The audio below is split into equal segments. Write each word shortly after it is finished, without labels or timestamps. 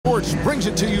Sports brings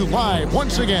it to you live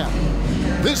once again.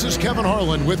 This is Kevin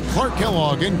Harlan with Clark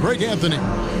Kellogg and Greg Anthony.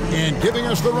 And giving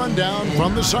us the rundown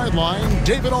from the sideline,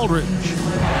 David Aldridge.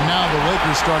 Now the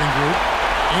Lakers starting group.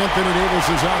 Anthony Davis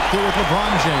is out there with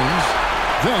LeBron James.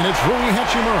 Then it's Rui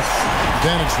Hachimura.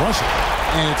 Then it's Russell.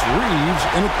 And it's Reeves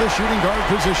in at the shooting guard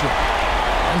position.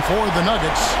 And for the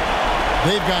Nuggets,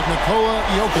 they've got Nikola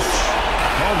Jokic.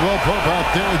 Caldwell Pope out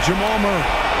there with Jamal Murray.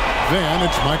 Then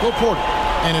it's Michael Porter.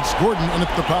 And it's Gordon in at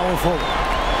the power forward.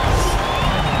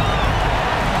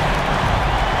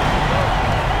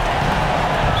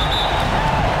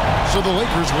 So the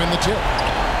Lakers win the tip.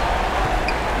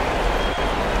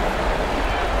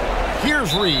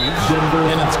 Here's Reeves,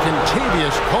 and it's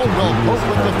Kentavious Caldwell-Pope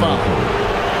with the foul.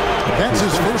 That's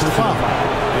his first foul.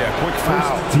 Yeah, quick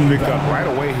foul picked up right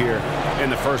away here in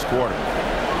the first quarter.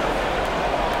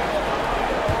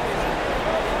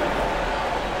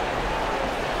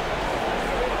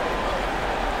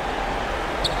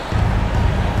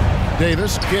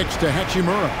 Davis kicks to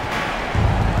Hachimura.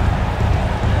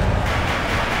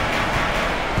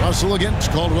 Russell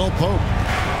against Caldwell-Pope.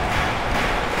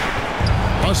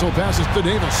 Russell passes to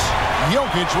Davis.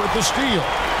 Jokic with the steal.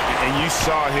 And you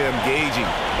saw him gauging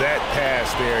that pass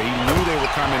there. He knew they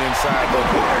were coming inside, but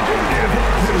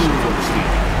position for the steal.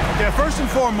 Yeah, first and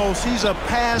foremost, he's a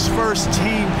pass-first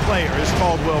team player, is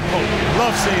Caldwell-Pope.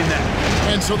 Love seeing that.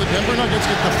 And so the Denver Nuggets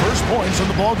get the first points in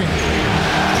the ballgame.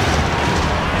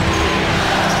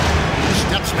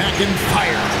 Steps back and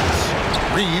fires.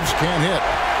 Reeves can't hit.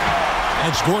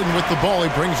 It's Gordon with the ball. He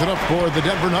brings it up for the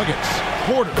Denver Nuggets.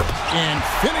 Porter. And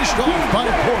finished off by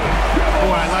Porter.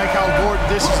 Boy, I like how Gordon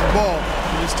dishes the ball.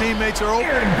 When his teammates are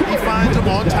open, he finds them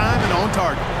on time and on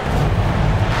target.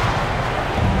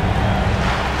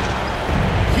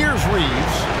 Here's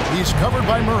Reeves. He's covered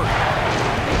by Murray.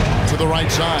 To the right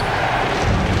side.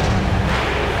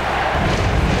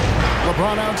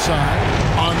 LeBron outside.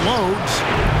 Unloads.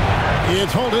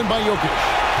 It's hauled in by Jokic.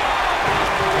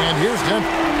 And here's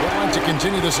Denver. They'd like to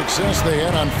continue the success they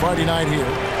had on Friday night here.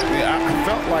 Yeah, I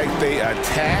felt like they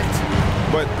attacked,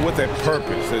 but with a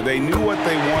purpose. They knew what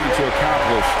they wanted to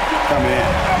accomplish coming in.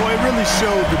 Boy, it really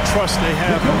showed the trust they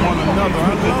have in one another.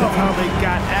 I love how they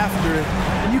got after it,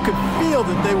 and you could feel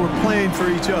that they were playing for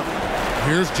each other.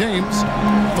 Here's James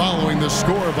following the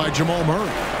score by Jamal Murray.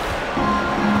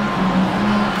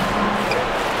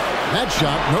 That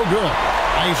shot, no good.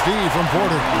 Nice D from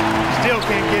Porter. Still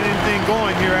can't get anything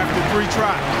going here after 3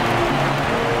 tries.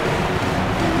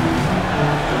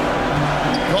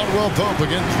 Caldwell-Pope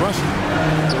against Russell.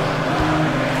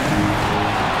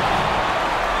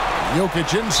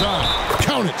 Jokic inside.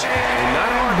 Count it. And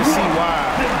not hard to see why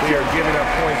they are giving up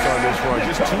points on this run.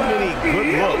 Just too many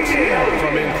good looks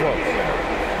from in close.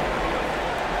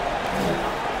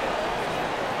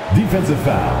 Defensive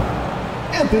foul.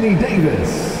 Anthony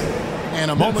Davis. And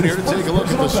a moment here to take a look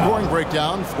at the scoring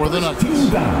breakdown for the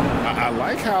Nuggets. I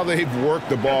like how they've worked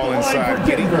the ball inside,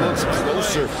 getting looks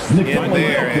closer in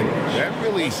there, and that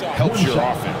really helps your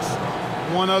offense.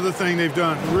 One other thing they've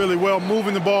done really well,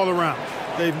 moving the ball around.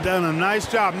 They've done a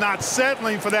nice job not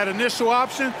settling for that initial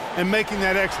option and making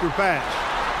that extra pass.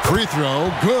 Free throw,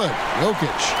 good.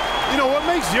 Jokic. You know, what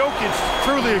makes Jokic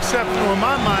truly exceptional in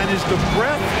my mind is the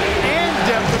breadth and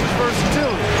depth of his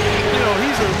versatility. You know,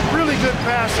 he's a really good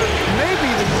passer, maybe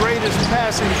the greatest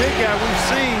passing big guy we've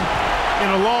seen in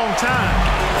a long time.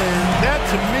 And that,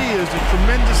 to me, is a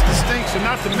tremendous distinction,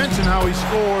 not to mention how he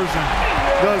scores and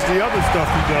does the other stuff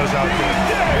he does out there.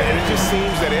 And it just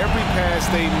seems that every pass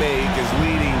they make is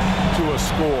leading to a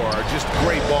score. Just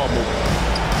great ball movement.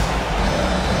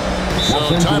 So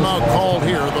timeout called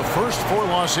here, the first for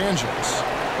Los Angeles.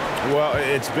 Well,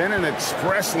 it's been an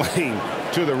express lane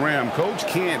to the rim. Coach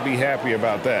can't be happy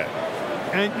about that.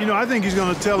 And, you know, I think he's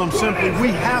going to tell them simply,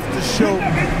 we have to show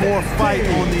more fight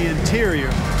on the interior.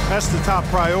 That's the top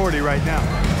priority right now.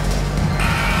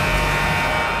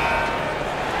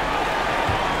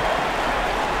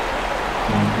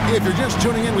 If you're just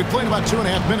tuning in, we played about 2.5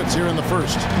 minutes here in the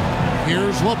first.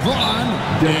 Here's LeBron,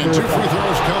 and 2 free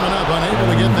throws coming up,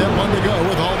 unable to get that one to go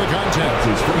with all the contact.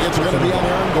 It's going to be on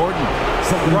Aaron Gordon.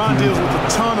 LeBron deals with a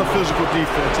ton of physical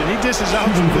defense, and he dishes out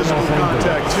some physical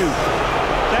contact too.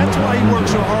 That's why he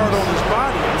works so hard on his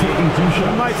body.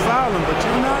 You might foul him, but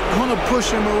you're not going to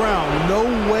push him around. No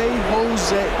way,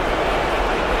 Jose.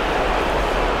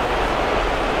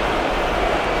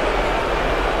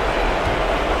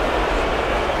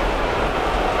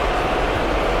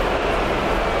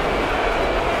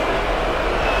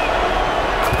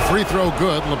 Free throw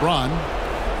good, LeBron.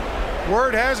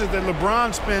 Word has it that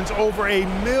LeBron spends over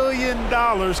 $1 million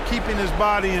keeping his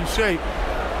body in shape.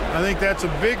 I think that's a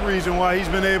big reason why he's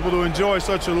been able to enjoy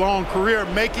such a long career,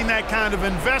 making that kind of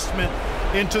investment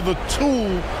into the tool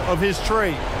of his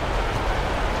trade.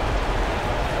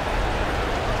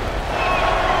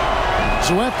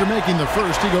 So after making the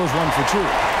first, he goes 1 for 2.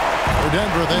 For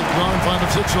Denver, they've gone 5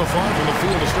 of 6 so far from the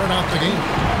field to start out the game.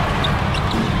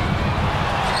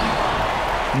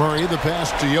 Murray, the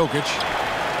pass to Jokic.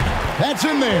 That's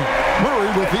in there.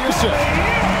 Murray with the assist.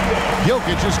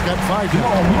 Jokic has got 5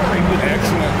 points.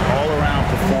 Excellent all-around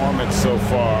performance so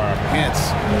far, hence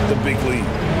the big lead.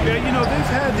 Yeah, you know,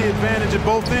 they've had the advantage at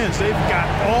both ends. They've got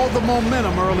all the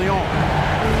momentum early on.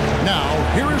 Now,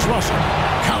 here is Russell.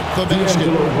 Count the basket.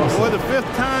 Boy, the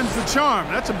 5th time's the charm.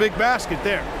 That's a big basket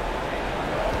there.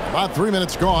 About 3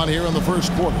 minutes gone here in the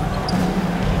first quarter.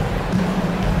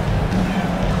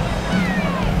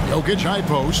 Jokic high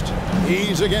post.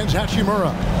 He's against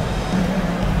Hachimura.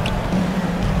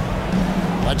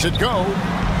 Lets it go.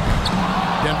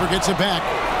 Denver gets it back.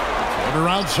 Order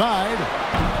outside.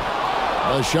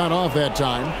 A shot off that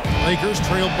time. Lakers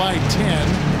trailed by 10.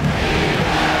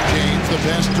 James the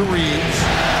pass to Reeves.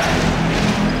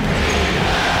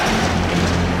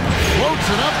 Floats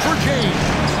it up for James.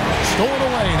 Stolen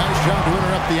away. Nice job to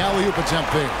interrupt the alley-oop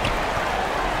attempt there.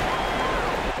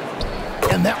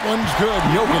 And that one's good.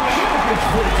 Jokic.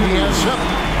 He has 7.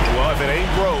 Well, if it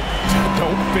ain't broke,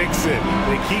 don't fix it.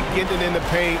 They keep getting it in the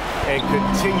paint and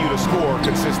continue to score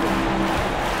consistently.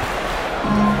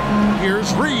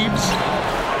 Here's Reeves.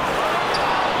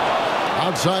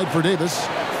 Outside for Davis.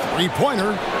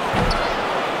 3-pointer.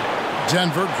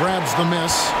 Denver grabs the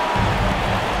miss.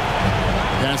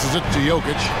 Passes it to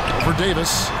Jokic for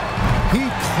Davis. He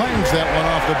clangs that one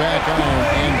off the back iron,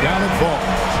 and down it falls.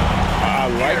 I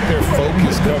like their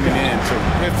focus coming in.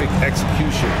 Terrific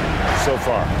execution so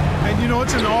far. And, you know,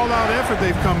 it's an all-out effort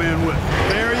they've come in with.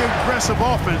 Very aggressive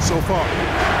offense so far.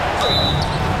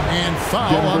 And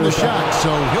foul on the shot, so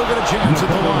he'll get a chance at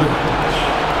the line.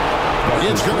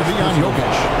 It's going to be on Jokic.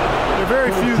 There are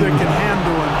very few that can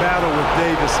handle and battle with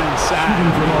Davis inside.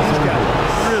 He's got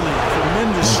really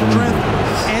tremendous strength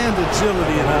and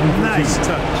agility and a nice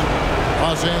touch.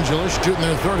 Los Angeles shooting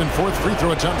their 3rd and 4th free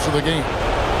throw attempts of the game.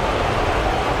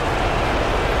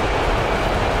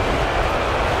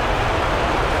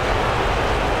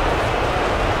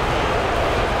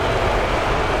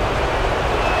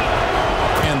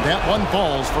 That one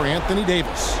falls for Anthony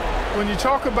Davis. When you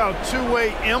talk about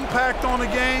two-way impact on a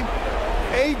game,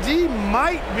 AD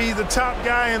might be the top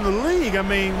guy in the league. I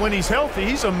mean, when he's healthy,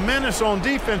 he's a menace on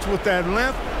defense with that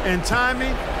length and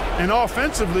timing, and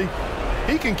offensively,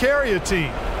 he can carry a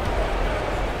team.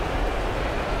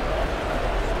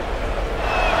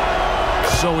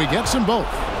 So he gets them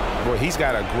both. Boy, he's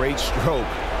got a great stroke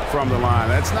from the line.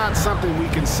 That's not something we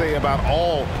can say about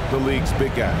all the league's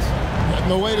big guys. And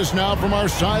the latest now from our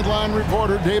sideline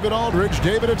reporter, David Aldridge.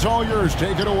 David, it's all yours.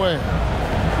 Take it away.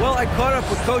 Well, I caught up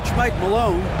with Coach Mike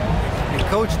Malone, and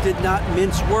Coach did not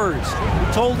mince words.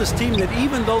 He told his team that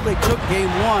even though they took Game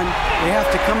 1, they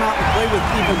have to come out and play with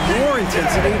even more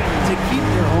intensity to keep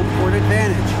their home court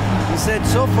advantage. He said,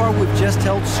 so far we've just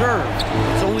held serve.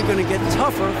 It's only going to get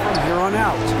tougher from here on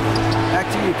out.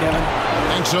 Back to you, Kevin.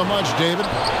 Thanks so much, David.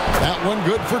 That one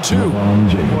good for 2.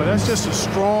 Boy, that's just a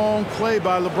strong play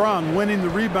by LeBron, winning the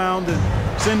rebound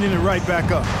and sending it right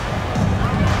back up.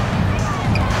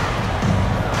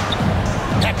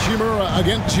 Hachimura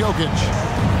against Jokic.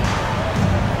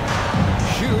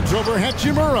 Shoots over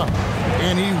Hachimura.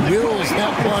 And he wills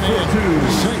that one in,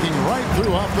 sinking right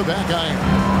through off the back iron.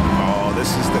 Oh,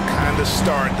 this is the kind of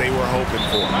start they were hoping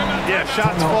for. Yeah,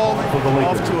 shots falling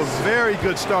off to a very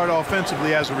good start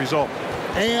offensively as a result.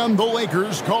 And the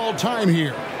Lakers call time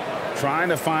here. Trying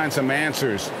to find some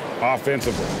answers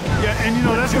offensively. Yeah, and you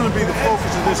know, that's going to be the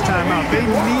focus of this timeout. They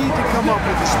need to come up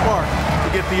with a spark to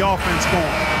get the offense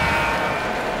going.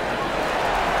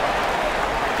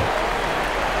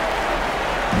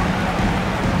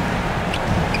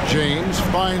 James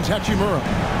finds Hachimura.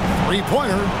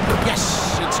 3-pointer.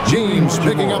 Yes, it's James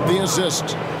picking up the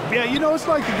assist. Yeah, you know, it's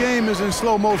like the game is in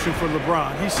slow motion for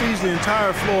LeBron. He sees the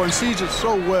entire floor and sees it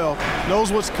so well,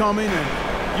 knows what's coming,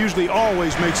 and usually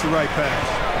always makes the right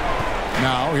pass.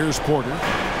 Now, here's Porter.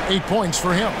 8 points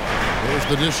for him. There's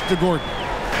the dish to Gordon.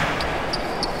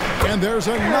 And there's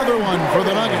another one for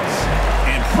the Nuggets.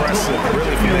 Impressive,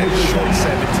 really, for that short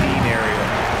 17 area.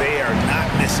 They are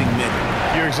not missing mid.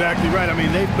 You're exactly right. I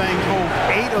mean, they've banged home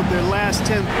 8 of their last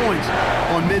 10 points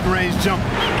on mid-range jumpers.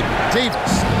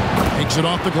 Davis takes it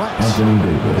off the glass.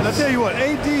 And I tell you what,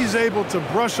 AD is able to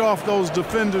brush off those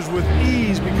defenders with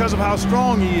ease because of how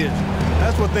strong he is.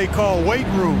 That's what they call weight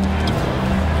room.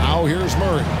 Now here's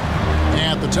Murray.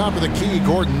 At the top of the key,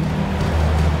 Gordon.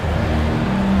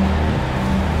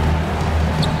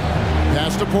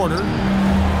 pass to Porter.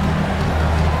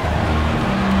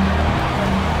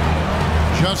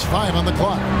 Just 5 on the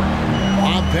clock.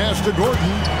 Lob pass to Gordon,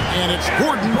 and it's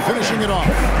Gordon finishing it off.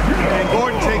 And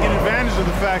Gordon taking advantage of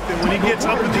the fact that when he gets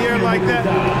up in the air like that,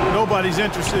 nobody's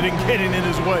interested in getting in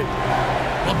his way.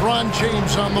 LeBron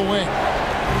James on the wing.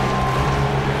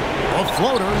 A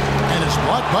floater, and it's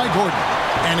blocked by Gordon.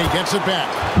 And he gets it back.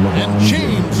 And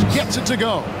James gets it to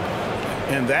go.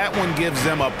 And that one gives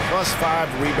them a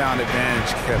 +5 rebound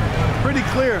advantage, Kevin. Pretty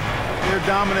clear. They're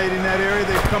dominating that area.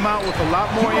 They've come out with a lot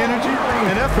more energy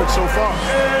and effort so far.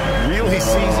 Really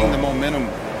seizing the momentum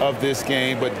of this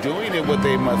game, but doing it with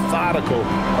a methodical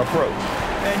approach.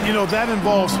 And, you know, that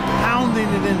involves pounding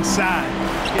it inside,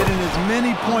 getting as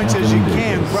many points as you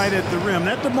can right at the rim.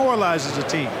 That demoralizes a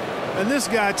team. And this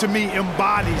guy, to me,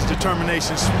 embodies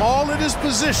determination. Small at his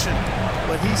position,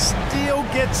 but he still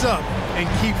gets up and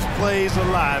keeps plays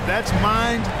alive. That's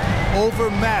mind over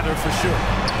matter for sure.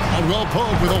 Well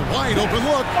poked with a wide open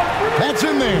look. That's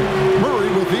in there.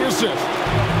 Murray with the assist.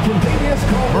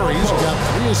 Murray's got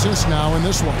 3 assists now in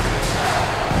this one.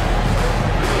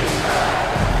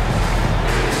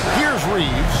 Here's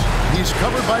Reeves. He's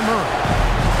covered by Murray.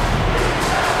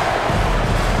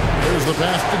 There's the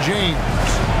pass to James.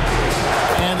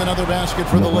 And another basket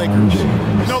for the Lakers.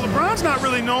 You know, LeBron's not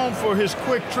really known for his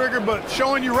quick trigger, but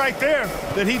showing you right there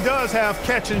that he does have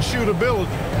catch and shoot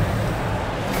ability.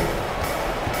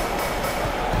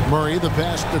 Murray, the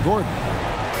pass to Gordon.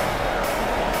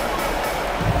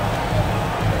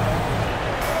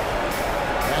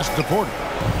 Pass to Porter.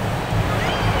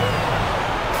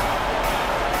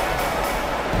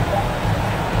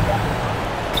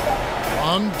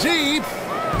 On deep.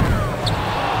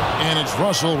 And it's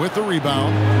Russell with the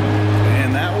rebound.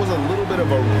 And that was a little bit of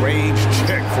a range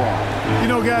check for him. You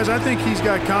know, guys, I think he's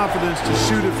got confidence to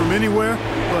shoot it from anywhere,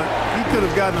 but he could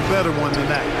have gotten a better one than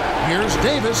that. Here's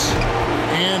Davis.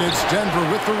 And it's Denver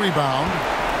with the rebound.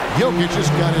 Jokic just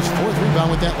got his 4th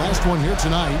rebound with that last one here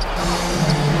tonight.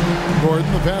 Gordon,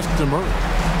 the pass to Murray.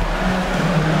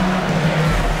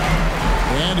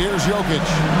 And here's Jokic.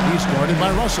 He's guarded by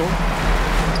Russell.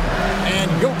 And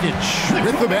Jokic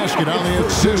with the basket on the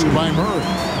assist by Murray.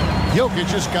 Jokic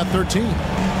just got 13.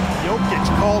 Jokic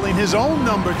calling his own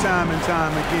number time and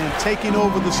time again, taking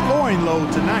over the scoring load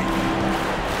tonight.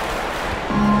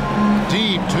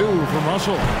 Deep 2 from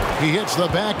Russell. He hits the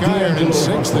back iron and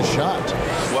sinks the shot.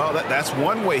 Well, that's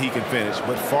one way he can finish,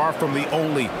 but far from the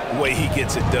only way he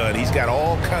gets it done. He's got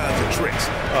all kinds of tricks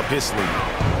up his sleeve.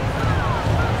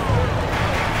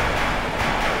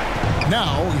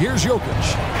 Now, here's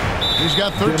Jokic. He's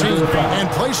got 13, and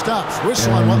play stops.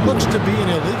 Whistle on what looks to be an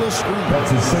illegal screen.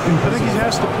 That's his second. I think he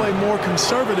has to play more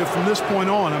conservative from this point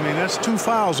on. I mean, that's 2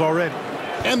 fouls already.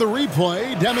 And the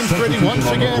replay demonstrating once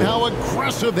again how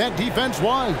aggressive that defense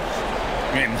was.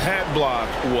 And that block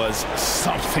was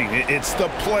something. It's the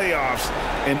playoffs,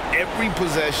 and every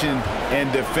possession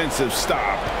and defensive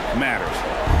stop matters.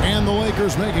 And the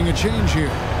Lakers making a change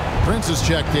here. Prince is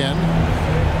checked in.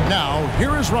 Now,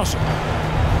 here is Russell.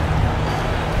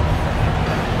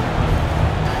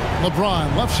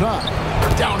 LeBron, left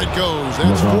side. Down it goes.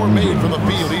 That's 4 made from the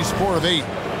field. He's 4 of 8.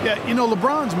 Yeah, you know,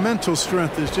 LeBron's mental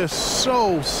strength is just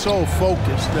so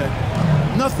focused that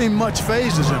nothing much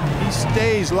phases him. He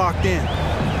stays locked in.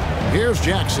 Here's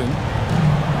Jackson.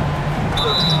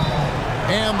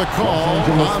 And the call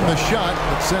on the shot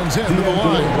that sends him to the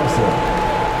line.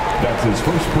 That's his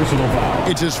first personal foul.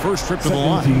 It's his first trip to the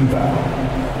line. Foul.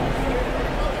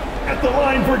 At the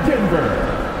line for Denver,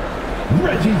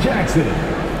 Reggie Jackson,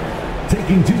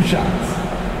 taking 2 shots.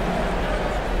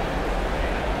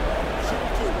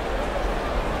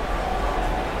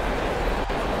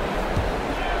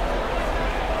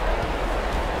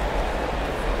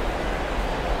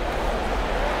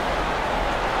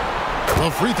 The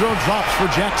free throw drops for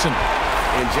Jackson.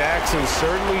 And Jackson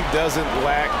certainly doesn't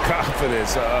lack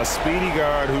confidence. A speedy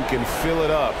guard who can fill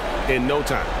it up in no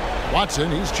time.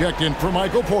 Watson, he's checked in for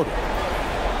Michael Porter.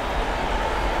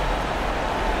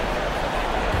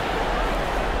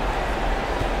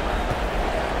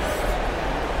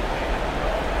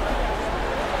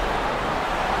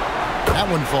 That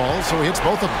one falls, so he hits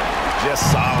both of them.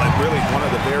 Just solid. Really one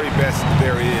of the very best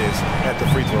there is at the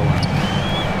free throw line.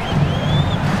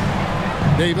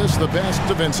 Davis, the pass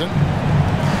to Vincent.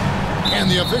 And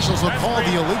the officials will call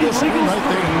the illegal screen right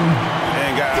there.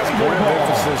 And guys, point of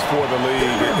emphasis for the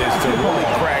league is to really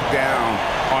crack down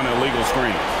on illegal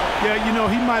screens. Yeah, you know,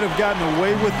 he might have gotten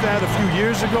away with that a few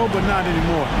years ago, but not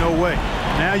anymore. No way.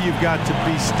 Now you've got to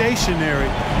be stationary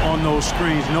on those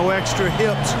screens. No extra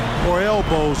hips or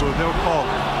elbows, or they'll call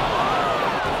it.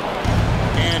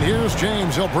 And here's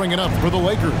James. He'll bring it up for the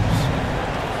Lakers.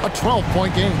 A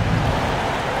 12-point game.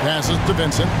 Passes to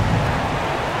Vincent.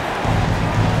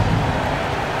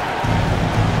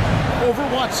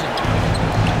 Over Watson.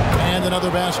 And another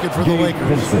basket for the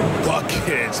Lakers.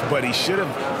 Buckets, but he should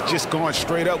have just gone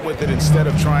straight up with it instead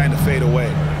of trying to fade away.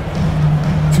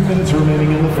 2 minutes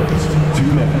remaining in the first. 2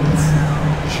 minutes.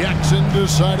 Jackson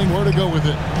deciding where to go with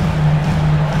it.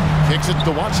 Kicks it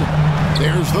to Watson.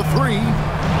 There's the three.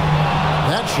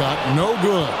 That shot, no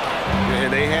good.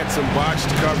 And they had some botched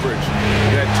coverage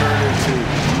that turned into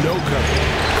no coverage.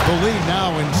 The lead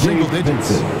now in single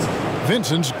digits.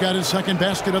 Vincent's got his second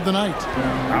basket of the night.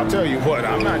 I'll tell you what,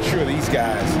 I'm not sure these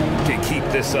guys can keep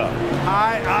this up.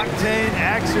 High-octane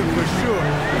action for sure.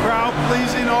 Crowd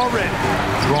pleasing already.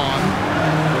 Drawn.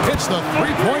 Hits the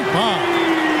three-point bomb.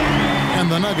 And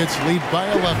the Nuggets lead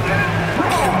by 11.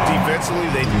 Defensively,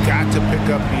 they've got to pick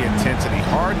up the intensity.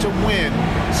 Hard to win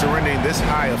surrendering this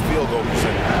high a field goal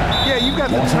percentage. Yeah, you've got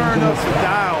to turn up the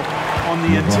dial on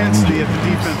the intensity at the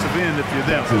defensive end if you're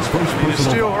them. I mean, it's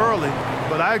still early,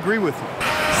 but I agree with you.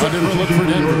 Under the look for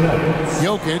Denver.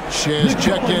 Jokic has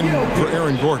checked in for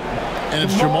Aaron Gordon. And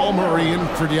it's Jamal Murray in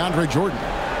for DeAndre Jordan.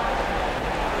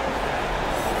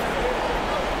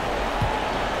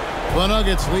 The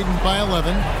Nuggets leading by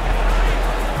 11.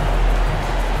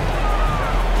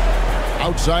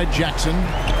 Outside Jackson.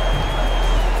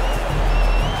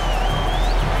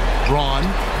 Braun.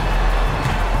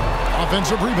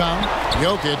 Offensive rebound.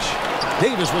 Jokic.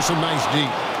 Davis with some nice D.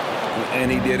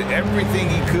 And he did everything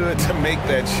he could to make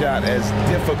that shot as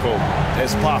difficult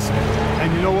as possible.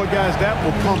 And you know what, guys? That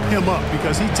will pump him up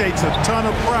because he takes a ton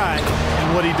of pride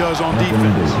in what he does on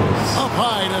defense. Up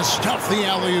high to stuff the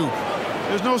alley-oop.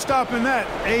 There's no stopping that.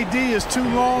 AD is too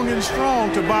long and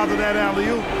strong to bother that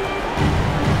alley-oop.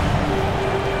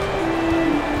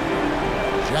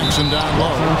 Jackson down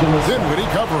low. Dinwiddie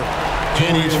covering.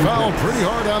 And he's fouled pretty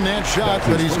hard on that shot,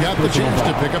 but he's got the chance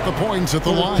to pick up the points at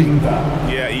the line.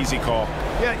 Yeah, easy call.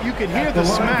 Yeah, you can hear the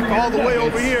smack all the way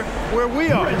over here where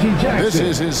we are. This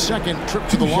is his second trip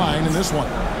to the line in this one.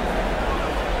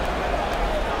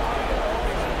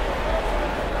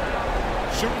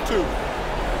 Shooting two.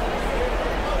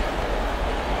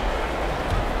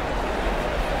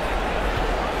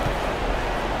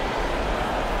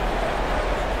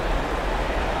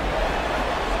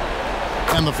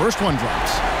 And the first one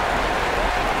drops.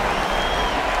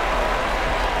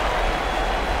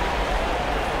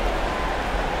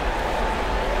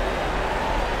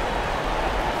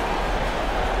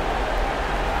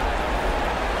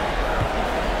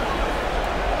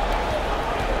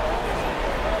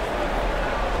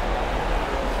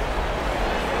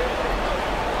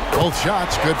 Both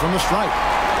shots good from the stripe.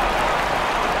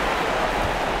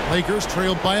 Lakers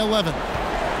trailed by 11.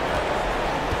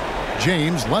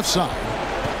 James left side.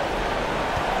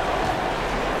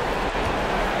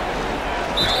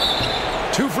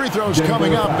 Two free throws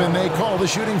coming up, and they call the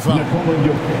shooting foul.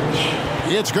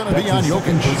 It's going to be on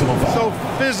Jokic. So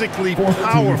physically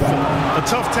powerful. A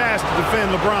tough task to defend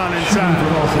LeBron inside.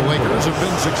 The Lakers have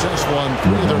been successful on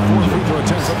 3 of their 4 free throw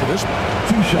attempts up to this point.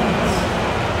 2 shots.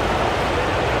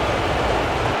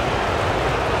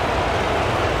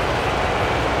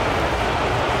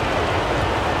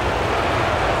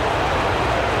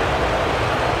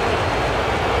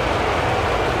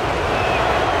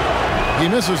 He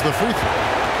misses the free throw.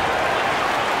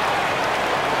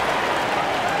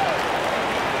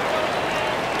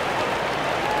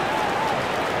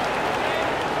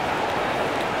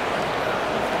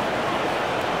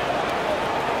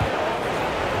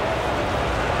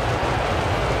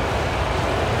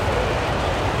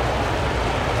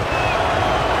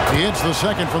 He hits the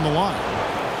second from the line.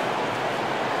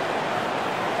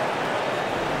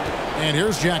 And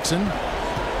here's Jackson.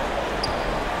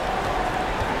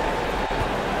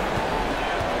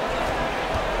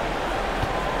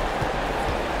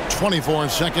 .24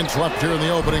 seconds left here in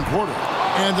the opening quarter.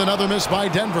 And another miss by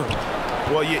Denver.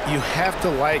 Well, you have to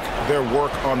like their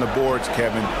work on the boards,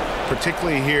 Kevin,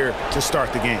 particularly here to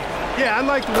start the game. Yeah, I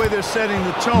like the way they're setting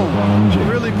the tone.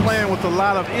 Really playing with a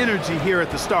lot of energy here at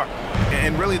the start.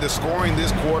 And really the scoring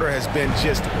this quarter has been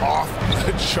just off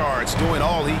the charts, doing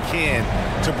all he can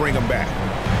to bring them back.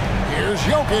 Here's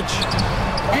Jokic.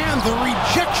 And the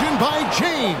rejection by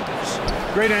James.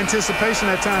 Great anticipation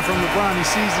that time from LeBron. He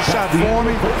sees the shot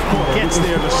forming. He gets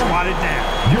there to swat it down.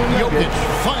 Jokic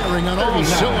firing on all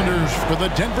cylinders for the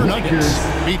Denver Nuggets.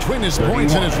 Between his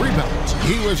points and his rebounds,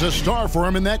 he was a star for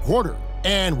him in that quarter.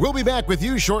 And we'll be back with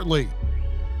you shortly.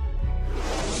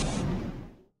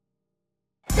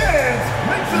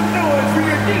 Make some noise for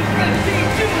your defense team,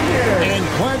 Junior. And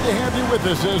glad to have you with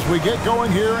us as we get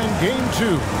going here in Game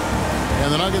 2.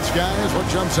 And the Nuggets, guys, what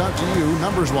jumps out to you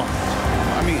numbers-wise?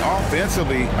 I mean,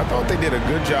 offensively, I thought they did a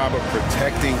good job of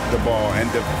protecting the ball. And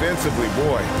defensively,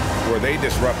 boy, were they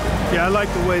disruptive. Yeah, I like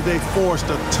the way they forced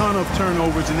a ton of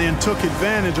turnovers and then took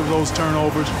advantage of those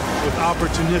turnovers with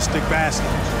opportunistic baskets.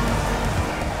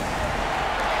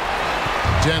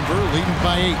 Denver leading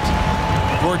by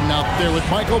 8. Gordon out there with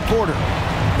Michael Porter.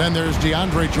 Then there's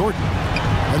DeAndre Jordan.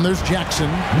 Then there's Jackson.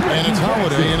 And it's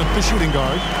Holiday in at the shooting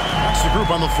guard. That's the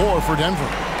group on the floor for Denver.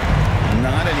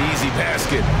 Not an easy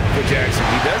basket for Jackson.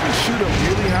 He doesn't shoot a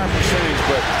really high percentage,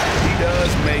 but he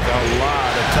does make a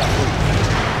lot of tough reads.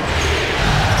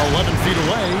 11 feet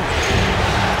away.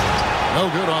 No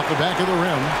good off the back of the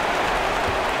rim.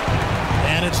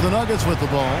 And it's the Nuggets with the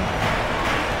ball.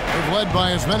 They've led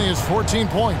by as many as 14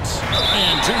 points.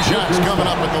 And 2 shots coming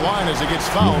up at the line as he gets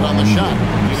fouled on the shot.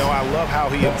 You know, I love how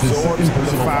he absorbs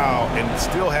the foul and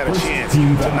still had a chance to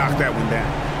knock that one down.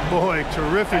 Boy,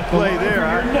 terrific play there.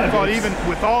 I thought even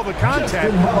with all the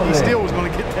contact, he still was going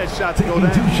to get that shot to go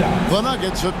down. The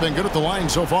Nuggets have been good at the line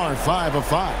so far, 5 of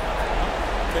 5.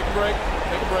 Take a break.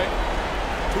 Take a break.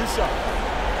 2 shots.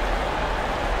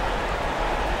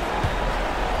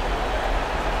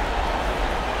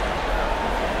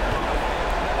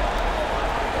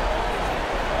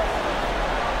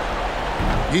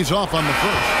 He's off on the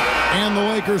first. And the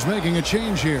Lakers making a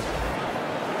change here.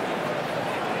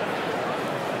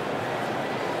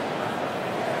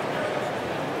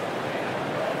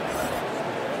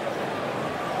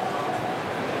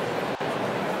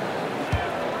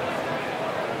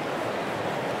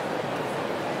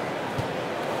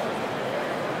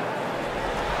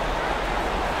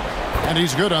 And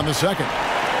he's good on the second.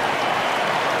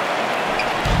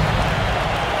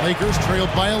 Lakers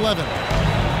trailed by 11.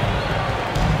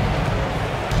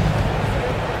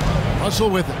 Russell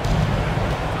with it.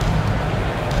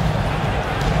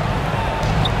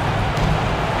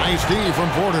 Nice D from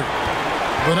Porter.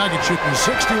 The Nuggets shooting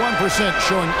 61%,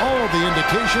 showing all the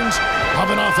indications of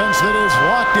an offense that is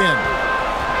locked in.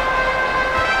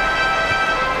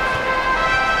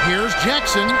 Here's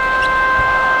Jackson.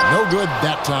 No good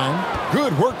that time.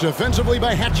 Good work defensively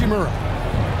by Hachimura.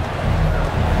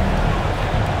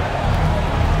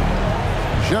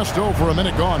 Just over a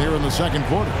minute gone here in the second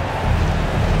quarter.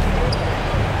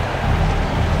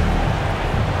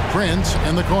 Prince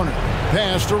in the corner.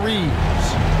 Pass to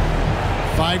Reeves.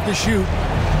 5 to shoot.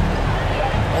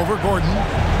 Over Gordon.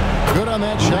 Good on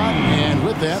that shot. And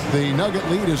with that, the Nugget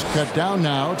lead is cut down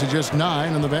now to just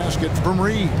 9 in the basket from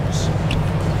Reeves.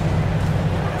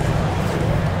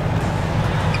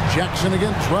 Jackson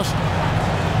against Russell.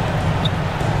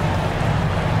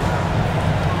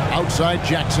 Outside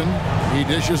Jackson. He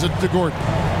dishes it to Gordon.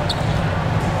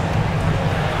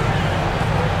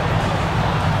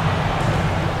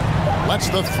 Lets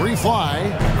the 3 fly.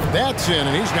 That's in,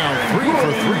 and he's now 3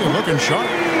 for 3 and looking sharp.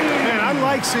 Man, I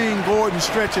like seeing Gordon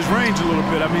stretch his range a little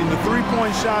bit. I mean, the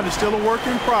three-point shot is still a work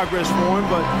in progress for him,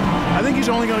 but I think he's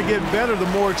only going to get better the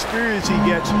more experience he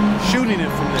gets shooting it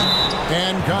from there.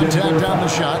 And contact on the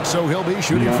shot, so he'll be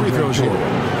shooting free throws here.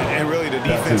 And really the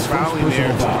defense fouling there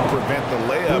to prevent the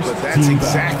layup, but that's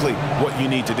exactly what you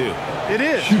need to do. It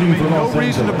is. I mean, no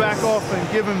reason to back off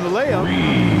and give him the layup.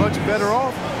 Much better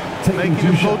off making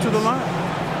him go to the line.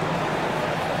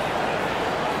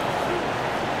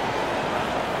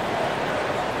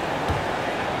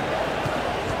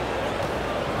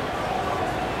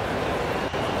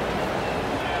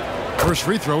 First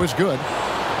free throw is good.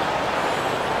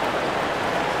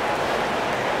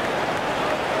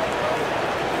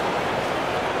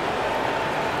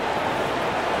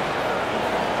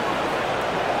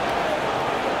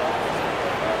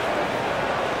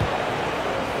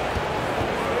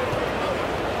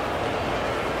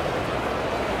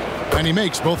 And he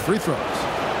makes both free throws.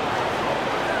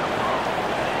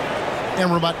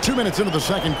 And we're about 2 minutes into the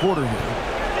second quarter here.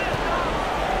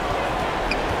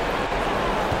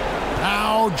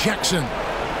 Now Jackson.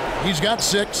 He's got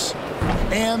 6.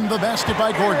 And the basket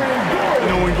by Gordon. You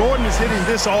know, when Gordon is hitting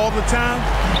this all the time,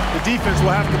 the defense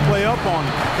will have to play up on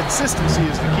it. Consistency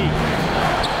is the key.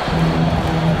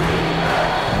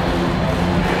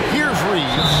 Here's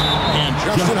Reeves. And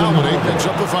Justin Holiday picks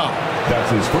up the foul.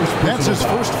 That's his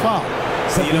first foul.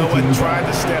 You know what? Tried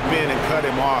to step in and cut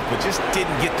him off, but just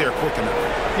didn't get there quick enough.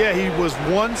 Yeah, he was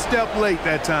 1 step late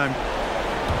that time.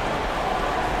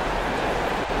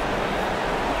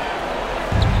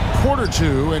 Quarter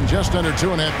 2 and just under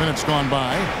 2.5 minutes gone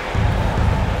by.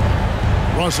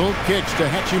 Russell kicks to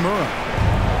Hachimura.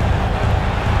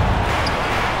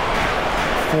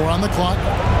 4 on the clock.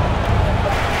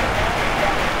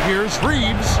 Here's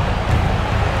Reeves.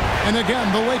 And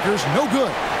again, the Lakers no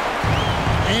good.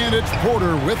 And it's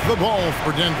Porter with the ball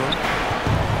for Denver.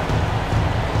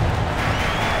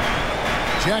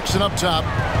 Jackson up top.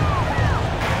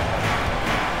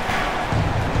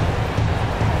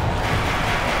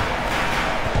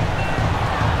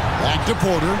 Back to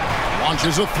Porter.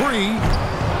 Launches a three.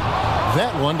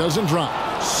 That one doesn't drop.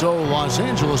 So Los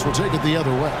Angeles will take it the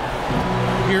other way.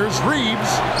 Here's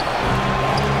Reeves.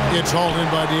 It's hauled in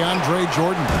by DeAndre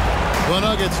Jordan. The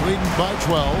Nuggets leading by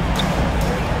 12.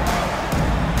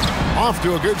 Off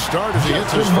to a good start as he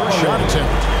hits his first shot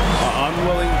attempt.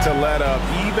 Unwilling to let up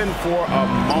even for a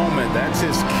moment. That's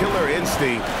his killer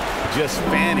instinct, just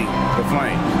fanning the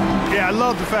flame. Yeah, I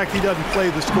love the fact he doesn't play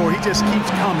the score. He just keeps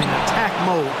coming, attack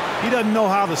mode. He doesn't know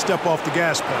how to step off the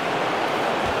gas pedal.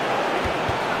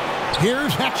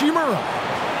 Here's Hachimura.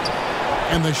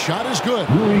 And the shot is good.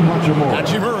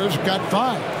 Hachimura's got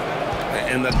 5.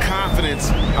 And the confidence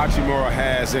Hachimura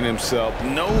has in himself,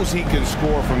 knows he can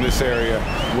score from this area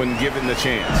when given the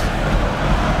chance.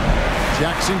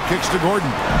 Jackson kicks to Gordon.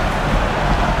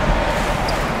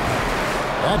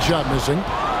 That shot missing.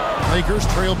 Lakers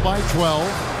trailed by 12.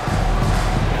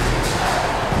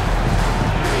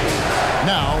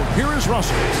 Now, here is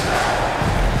Russell.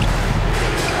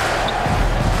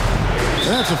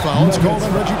 That's a foul. It's called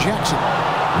on Reggie Jackson.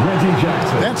 Reggie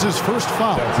Jackson. That's his first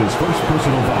foul. That's his first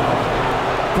personal foul.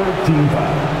 13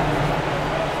 foul.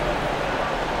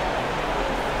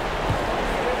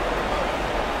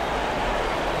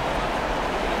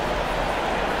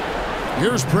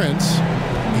 Here's Prince.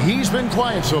 He's been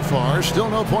quiet so far. Still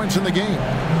no points in the game.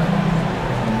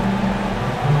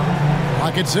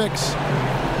 Clock at 6.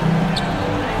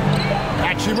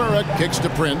 Hachimura kicks to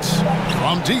Prince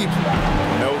from deep.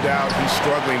 No doubt he's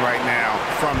struggling right now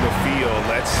from the field.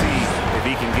 Let's see if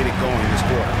he can get it going this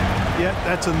quarter. Yeah,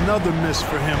 that's another miss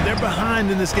for him. They're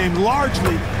behind in this game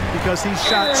largely because he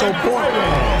shot so poorly.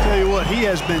 I'll tell you what, he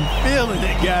has been feeling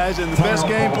it, guys, and the best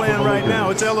game plan right now,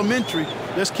 it's elementary.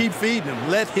 Just keep feeding him.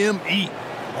 Let him eat.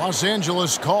 Los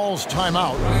Angeles calls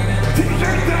timeout. T-shirt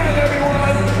time,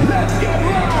 everyone. Let's get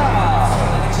loud.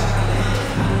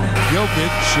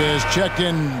 Jokic has checked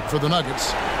in for the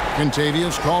Nuggets.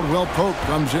 Contavious Caldwell-Pope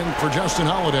comes in for Justin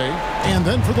Holiday. And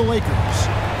then for the Lakers,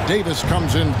 Davis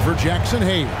comes in for Jackson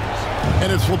Hayes.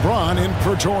 And it's LeBron in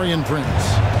for Taurean Prince.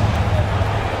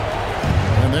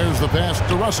 And there's the pass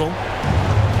to Russell.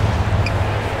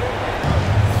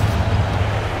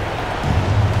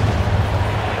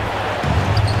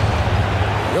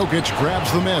 Jokic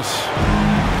grabs the miss.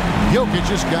 Jokic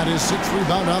just got his 6th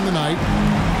rebound on the night.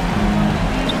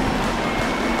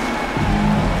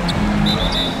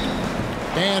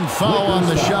 And foul on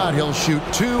the shot. He'll shoot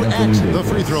 2 at the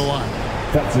free throw line.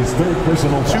 That's his 3rd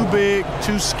personal foul. Too big,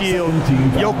 too skilled.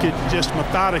 Jokic just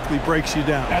methodically breaks you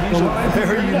down. He's a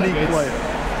very unique player.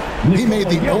 He made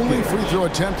the only free throw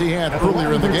attempt he had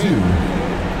earlier in the game.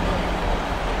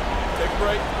 Take a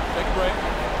break. Take a break.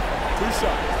 2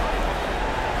 shots.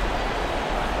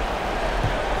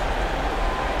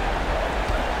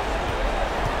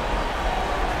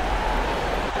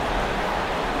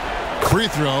 Free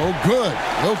throw, good.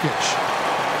 Jokic.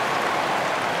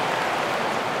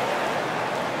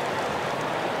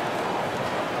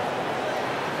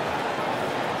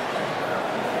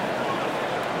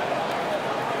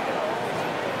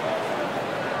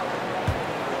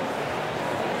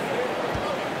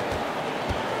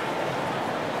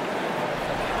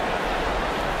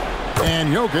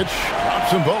 And Jokic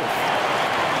drops them both.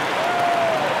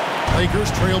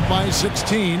 Lakers trailed by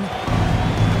 16.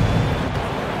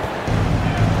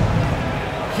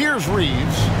 Here's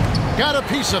Reeves. Got a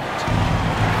piece of it.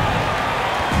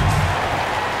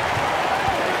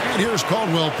 And here's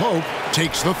Caldwell-Pope.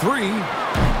 Takes the 3.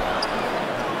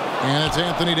 And it's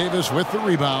Anthony Davis with the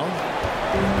rebound.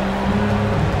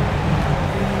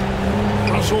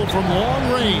 Russell from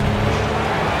long range.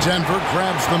 Denver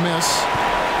grabs the miss.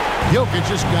 Jokic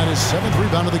just got his 7th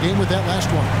rebound of the game with that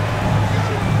last one.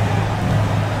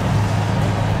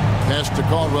 Pass to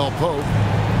Caldwell-Pope.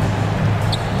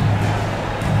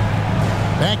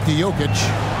 Back to Jokic.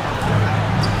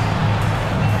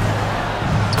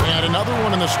 And another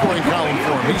one in the scoring column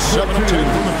for him. He's 7 of 10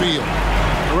 from the field.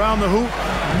 Around the hoop,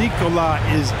 Nikola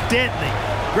is deadly.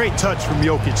 Great touch from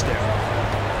Jokic there.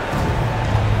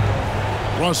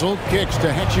 Russell kicks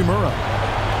to Hachimura.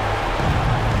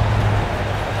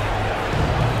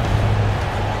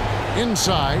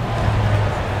 Inside.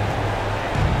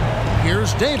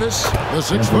 Here's Davis. The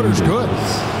 6-footer's good.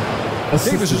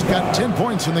 Davis has got 10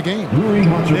 points in the game.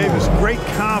 Davis, great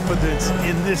confidence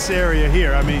in this area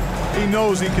here. I mean, he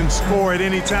knows he can score at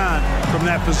any time from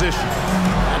that position.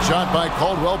 That shot by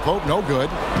Caldwell-Pope, no good.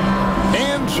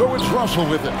 And so it's Russell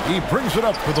with it. He brings it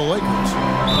up for the Lakers.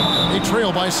 They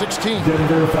trail by 16.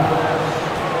 Denver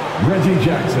foul. Reggie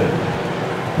Jackson.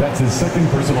 That's his second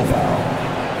personal foul.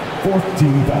 Fourth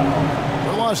team foul.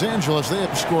 For Los Angeles, they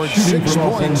have scored Shooting 6 for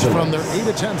Los points Angeles. from their 8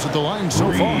 attempts at the line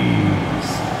so far.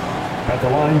 At the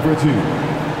line for 2.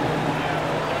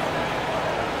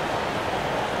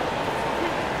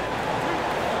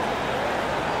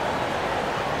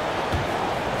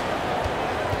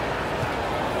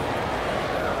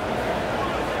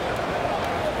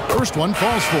 First one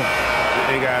falls for him.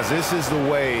 Hey, guys, this is the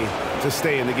way to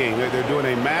stay in the game. They're doing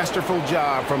a masterful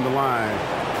job from the line.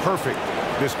 Perfect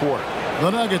this quarter. The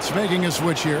Nuggets making a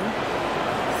switch here.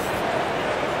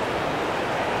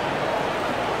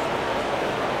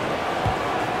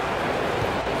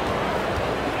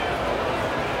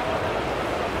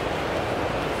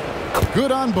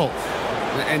 Good on both.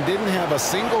 And didn't have a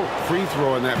single free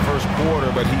throw in that first quarter,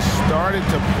 but he started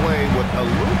to play with a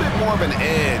little bit more of an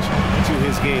edge to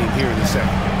his game here in the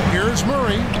second. Here's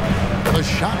Murray. The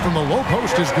shot from the low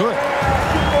post is good.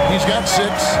 He's got 6.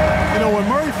 You know, when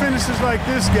Murray finishes like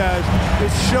this, guys,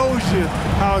 it shows you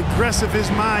how aggressive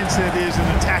his mindset is in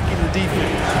attacking the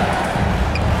defense.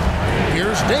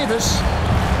 Here's Davis.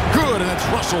 Good, and it's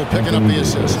Russell picking up the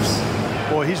assist.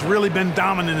 Boy, he's really been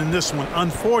dominant in this one.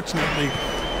 Unfortunately,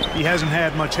 he hasn't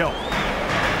had much help.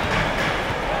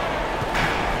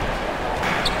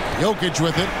 Jokic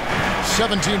with it.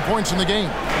 17 points in the game.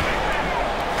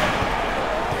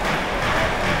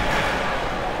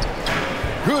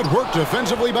 Good work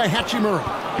defensively by Hachimura.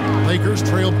 Lakers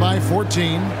trailed by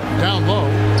 14. Down low.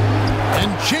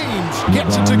 And James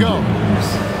gets it to go.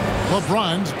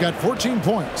 LeBron's got 14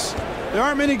 points. There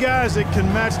aren't many guys that can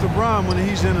match LeBron when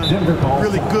he's in a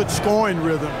really good scoring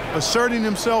rhythm. Asserting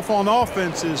himself on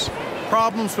offense is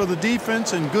problems for the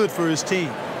defense and good for his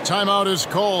team. Timeout is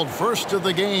called. First of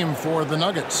the game for the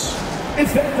Nuggets.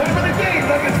 It's that time of the game,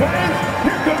 Nuggets fans.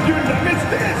 Here comes your Nuggets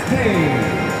dance team.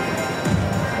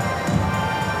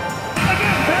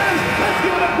 Again, fans, let's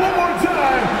give it up one more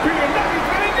time for your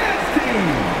Nuggets dance team.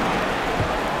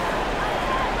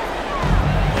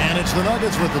 And it's the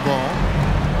Nuggets with the ball.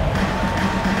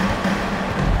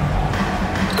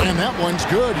 And that one's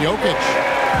good. Jokic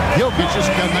has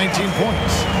got 19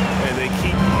 points. And they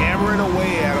keep hammering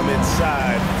away at him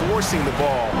inside, forcing the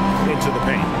ball into the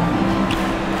paint.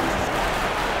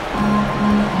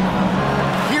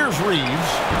 Here's Reeves.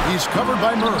 He's covered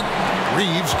by Murray.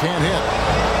 Reeves can't hit.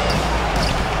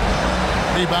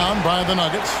 Rebound by the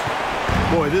Nuggets.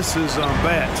 Boy, this is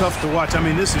bad. Tough to watch. I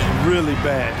mean, this is really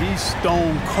bad. He's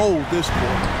stone cold this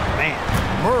quarter. Man.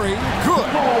 Murray, good.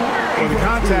 Well, the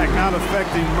contact not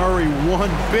affecting Murray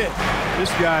one bit. This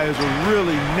guy is a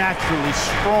really naturally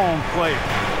strong player.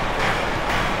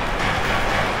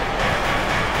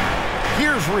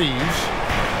 Here's Reeves.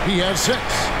 He has 6.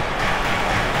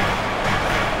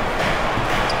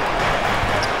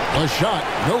 A shot,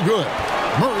 no good.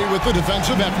 Murray with the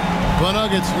defensive effort. The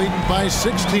Nuggets leading by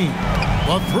 16.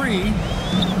 A 3.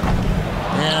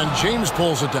 And James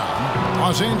pulls it down.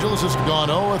 Los Angeles has gone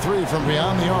 0-3 from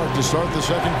beyond the arc to start the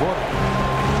second quarter.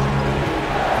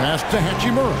 Pass to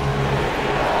Hachimura.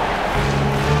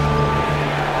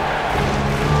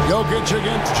 Jokic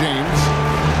against James.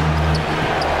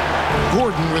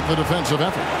 Gordon with the defensive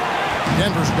effort.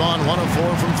 Denver's gone 1 of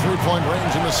 4 from three-point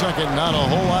range in the second. Not a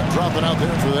whole lot dropping out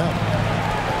there for them.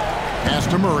 Pass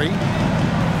to Murray.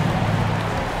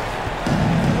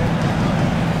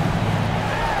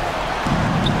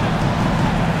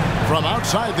 From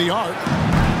outside the arc.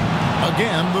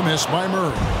 Again, the miss by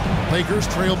Murray. Lakers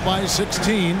trailed by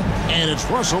 16, and it's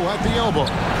Russell at the elbow.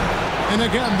 And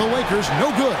again, the Lakers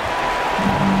no good.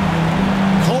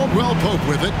 Caldwell Pope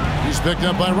with it. He's picked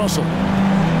up by Russell.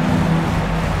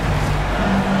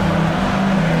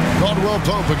 Caldwell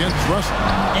Pope against Russell.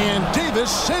 And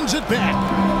Davis sends it back.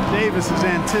 Davis's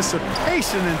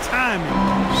anticipation and timing,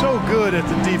 so good at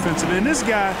the defensive end. This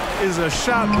guy is a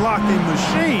shot-blocking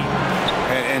machine.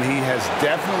 And he has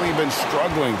definitely been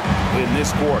struggling in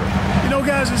this quarter. You know,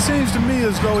 guys, it seems to me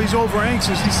as though he's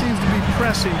over-anxious. He seems to be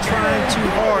pressing, trying too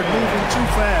hard, moving too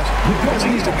fast.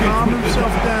 He needs to calm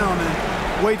himself down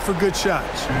and wait for good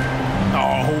shots.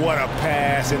 Oh, what a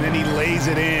pass. And then he lays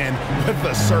it in with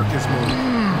the circus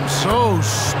move. So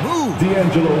smooth.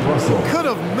 D'Angelo Russell. Could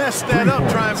have messed that up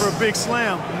trying for a big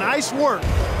slam. Nice work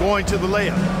going to the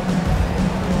layup.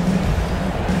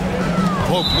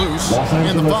 Pope loose,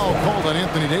 and the foul called on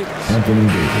Anthony Davis.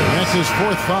 That's his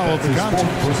 4th foul of the contest.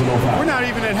 We're not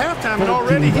even at halftime, and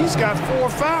already he's got 4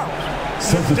 fouls.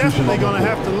 He's definitely going to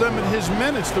have to limit his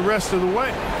minutes the rest of the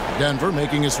way. Denver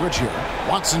making a switch here.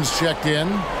 Watson's checked in.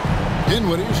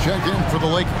 Dinwiddie's checked in for the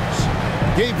Lakers.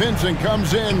 Gabe Vincent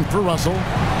comes in for Russell.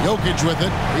 Jokic with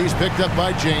it. He's picked up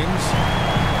by James.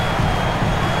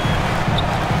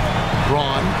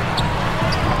 Braun.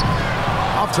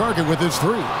 Off target with his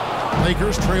 3.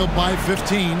 Lakers trailed by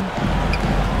 15.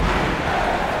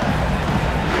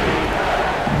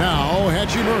 Now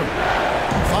Hachimura.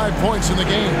 5 points in the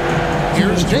game.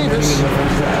 Here's Davis.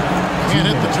 Can't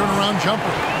hit the turnaround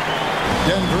jumper.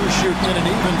 Denver shooting at an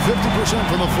even 50%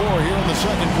 from the floor here in the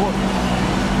second quarter.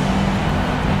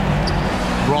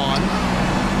 Braun.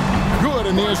 Good,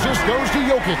 and the assist goes to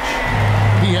Jokic.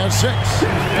 He has 6.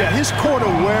 Yeah, his court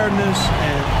awareness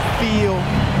and feel.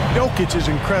 Jokic is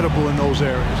incredible in those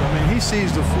areas. I mean, he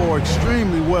sees the floor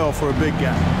extremely well for a big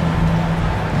guy.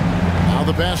 Now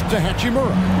the pass to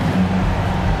Hachimura.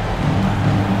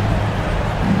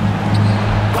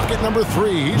 Bucket number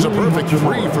 3. He's a perfect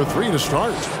 3 for 3 to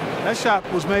start. That shot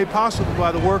was made possible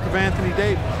by the work of Anthony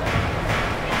Davis.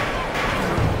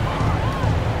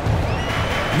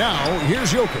 Now,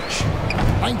 here's Jokic.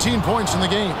 19 points in the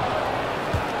game.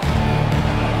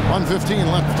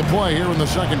 1:15 left to play here in the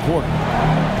second quarter.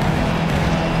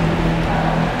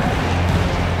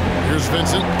 Here's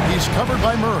Vincent. He's covered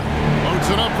by Murray. Loads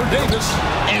it up for Davis.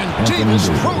 And Davis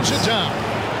throws it down.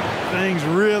 Things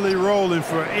really rolling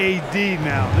for AD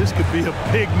now. This could be a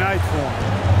big night for him.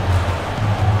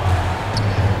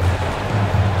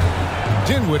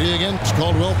 Dinwiddie against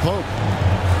Caldwell Pope.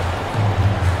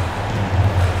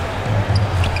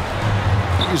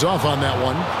 He's off on that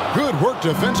one. Good work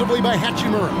defensively by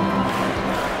Hachimura.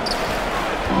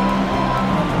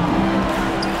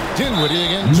 Dinwiddie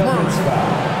against Murray.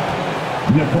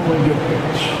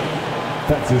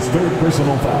 That's his 3rd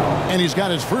personal foul. And he's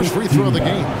got his first free throw of the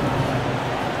game.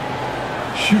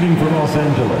 Shooting for Los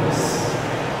Angeles,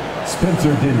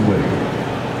 Spencer Dinwiddie.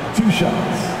 2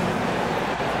 shots.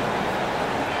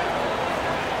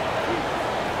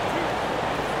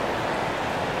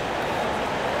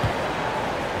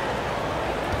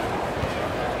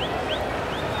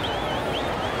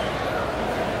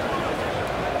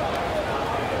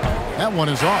 That one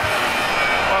is off.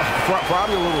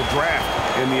 Probably a little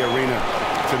draft in the arena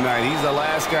tonight. He's the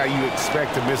last guy you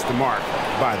expect to miss the mark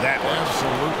by that much.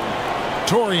 Absolutely.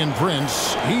 Taurean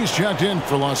Prince, he's checked in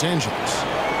for Los Angeles.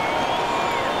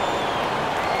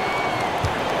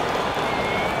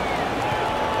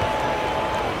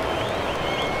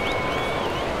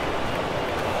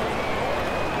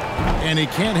 And he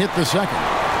can't hit the second.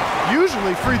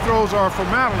 Usually free throws are a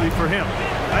formality for him.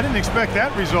 I didn't expect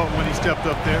that result when he stepped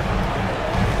up there.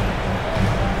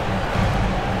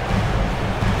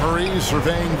 Murray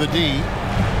surveying the D.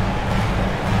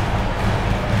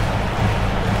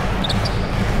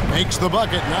 Makes the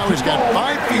bucket. Now he's got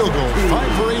 5 field goals,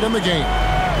 5 for 8 in the game.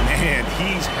 Man,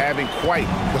 he's having quite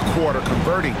the quarter,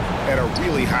 converting at a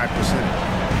really high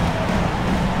percentage.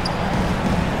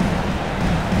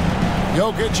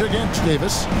 Jokic against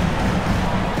Davis.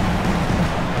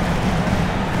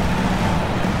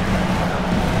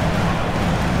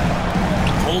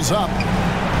 Pulls up.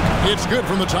 It's good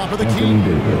from the top of the key.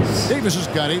 Davis has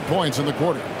got 8 points in the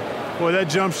quarter. Boy, that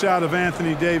jump shot of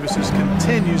Anthony Davis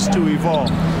continues to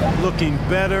evolve. Looking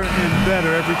better and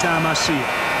better every time I see it.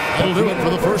 That'll do it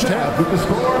for the first half.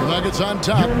 The Nuggets on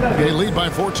top. They lead by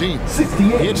 14.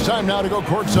 It's time now to go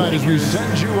courtside as we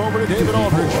send you over to David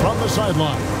Aldridge from the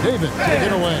sideline. David, take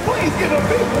it away. Please give a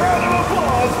big round of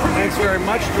applause for Thanks very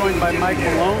much. Joined by Mike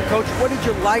Malone. Coach, what did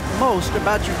you like most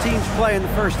about your team's play in the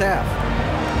first half?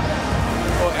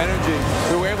 Well,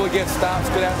 energy. We were able to get stops,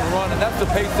 get out and run, and that's the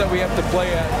pace that we have to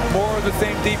play at. More of the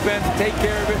same defense, take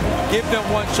care of it, give them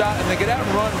one shot, and then get out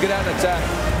and run, get out and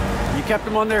attack. You kept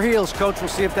them on their heels, Coach. We'll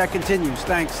see if that continues.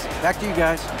 Thanks. Back to you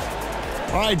guys.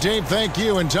 All right, Dave, thank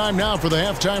you. And time now for the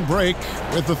halftime break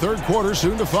with the third quarter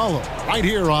soon to follow. Right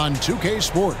here on 2K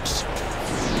Sports.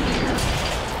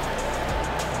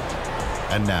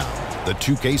 And now, the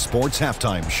 2K Sports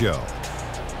Halftime Show.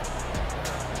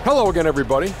 Hello again,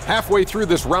 everybody. Halfway through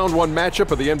this round 1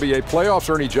 matchup of the NBA playoffs,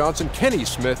 Ernie Johnson, Kenny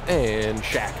Smith, and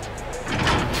Shaq.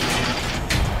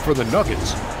 For the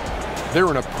Nuggets, they're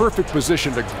in a perfect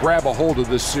position to grab a hold of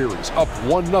this series, up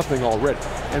 1-0 already,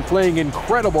 and playing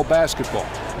incredible basketball,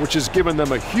 which has given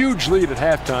them a huge lead at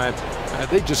halftime.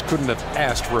 They just couldn't have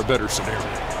asked for a better scenario.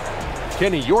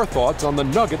 Kenny, your thoughts on the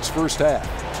Nuggets' first half?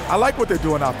 I like what they're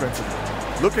doing offensively.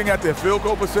 Looking at their field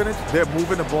goal percentage, they're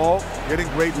moving the ball, getting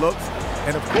great looks,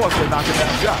 and of course they're knocking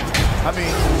down shots. I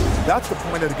mean, that's the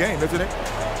point of the game, isn't it?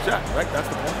 Shaq, right? That's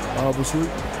the point. Obviously.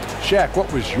 Shaq,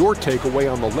 what was your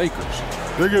takeaway on the Lakers?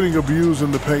 They're getting abused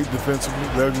in the paint defensively,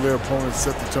 letting their opponents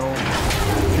set the tone.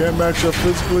 Can't match up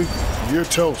physically, you're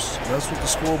toast. That's what the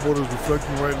scoreboard is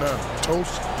reflecting right now.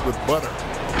 Toast with butter.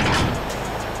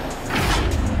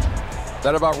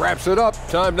 That about wraps it up.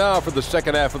 Time now for the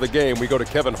second half of the game. We go to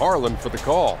Kevin Harlan for the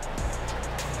call.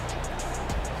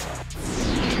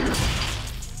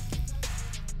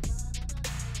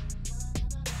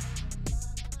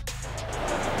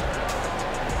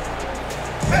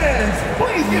 Fans,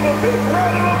 please give a big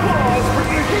round of applause for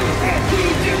your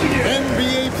NBA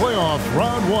NBA playoffs,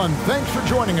 round one. Thanks for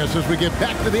joining us as we get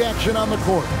back to the action on the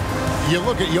court. You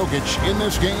look at Jokic in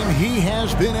this game, he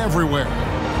has been everywhere.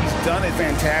 He's done a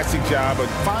fantastic job of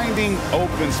finding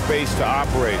open space to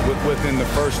operate within the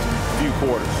first few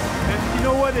quarters. And you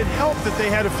know what? It helped that they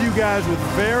had a few guys with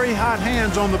very hot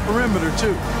hands on the perimeter,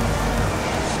 too.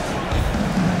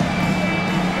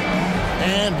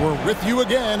 And we're with you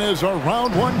again as our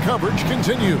round one coverage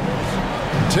continues.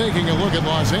 Taking a look at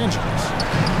Los Angeles,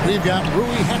 we've got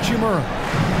Rui Hachimura.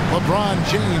 LeBron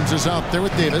James is out there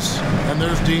with Davis, and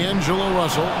there's D'Angelo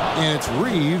Russell, and it's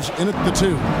Reeves in at the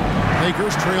 2.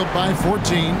 Lakers trailed by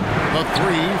 14. The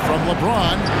 3 from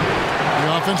LeBron. The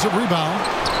offensive rebound,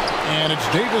 and it's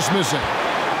Davis missing.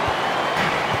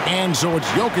 And so it's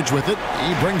Jokic with it.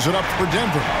 He brings it up for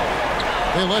Denver.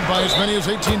 They led by as many as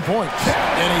 18 points.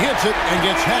 And he hits it and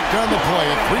gets hacked on the play.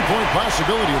 A three-point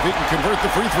possibility if he can convert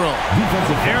the free throw.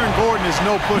 Aaron Gordon is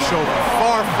no pushover.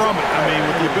 Far from it. I mean,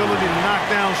 with the ability to knock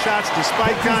down shots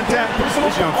despite contact, this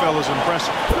young fella's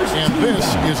impressive. And this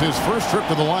is his first trip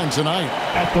to the line tonight.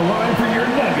 At the line for your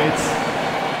Nuggets,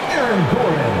 Aaron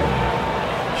Gordon.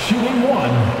 Shooting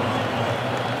 1.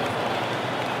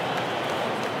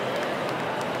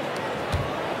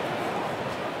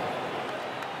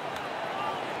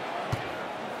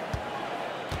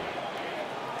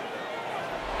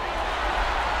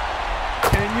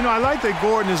 You know, I like that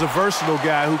Gordon is a versatile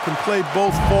guy who can play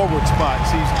both forward spots.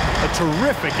 He's a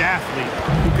terrific athlete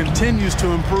who continues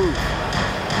to improve.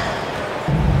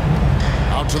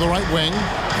 Out to the right wing,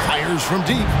 fires from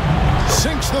deep,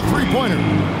 sinks the three-pointer.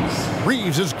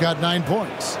 Reeves has got 9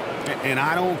 points. And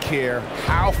I don't care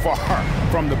how far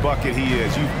from the bucket he is.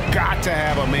 You've got to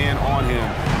have a man on him.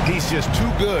 He's just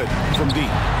too good from deep.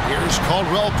 Here's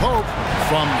Caldwell Pope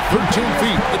from 13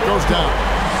 feet. It goes down.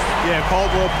 Yeah,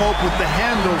 Caldwell Pope with the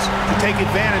handles to take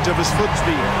advantage of his foot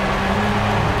speed.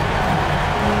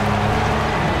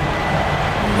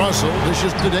 Russell dishes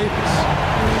to Davis.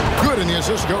 Good, and the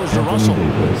assist goes to Russell.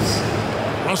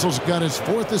 Russell's got his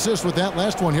 4th assist with that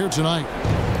last one here tonight.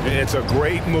 It's a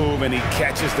great move, and he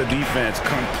catches the defense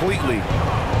completely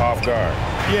off guard.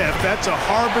 Yeah, if that's a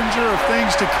harbinger of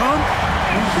things to come,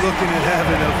 he's looking at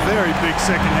having a very big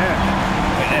second half.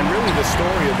 And really the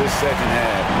story of this second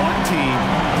half, one team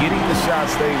getting the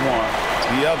shots they want,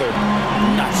 the other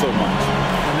not so much.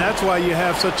 And that's why you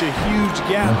have such a huge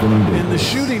gap in the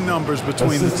shooting numbers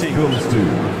between the teams.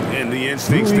 And the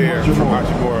instincts there from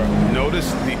Hachimura.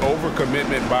 Notice the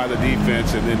overcommitment by the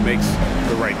defense and then makes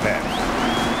the right pass.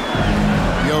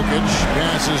 Jokic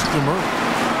passes to Murray.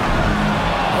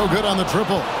 Oh, good on the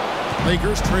triple.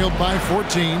 Lakers trailed by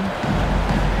 14.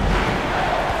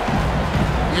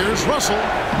 Here's Russell.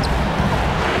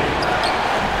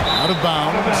 Out of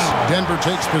bounds. Denver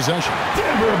takes possession.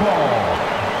 Denver ball.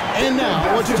 And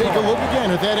now let's take a look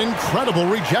again at that incredible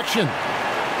rejection.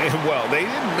 Well, they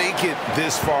didn't make it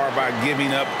this far by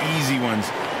giving up easy ones.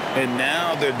 And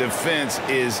now their defense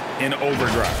is in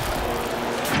overdrive.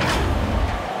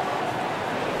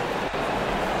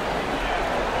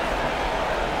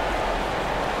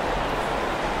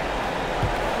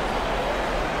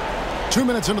 Two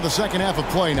minutes into the second half of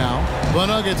play now. The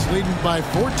Nuggets leading by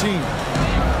 14.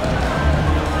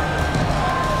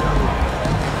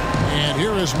 And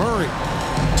here is Murray.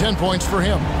 10 points for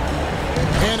him.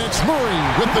 And it's Murray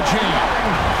with the jam.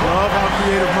 Love how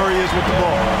creative Murray is with the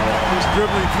ball. He's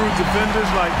dribbling through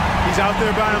defenders like he's out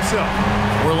there by himself.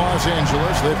 For Los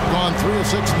Angeles, they've gone 3 of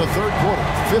 6 in the third quarter.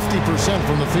 50%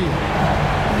 from the field.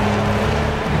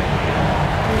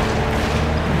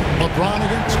 LeBron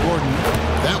against Gordon.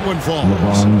 That one falls.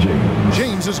 LeBron James.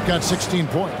 James has got 16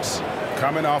 points.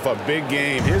 Coming off a big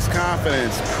game, his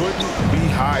confidence couldn't be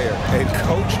higher, and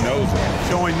coach knows it.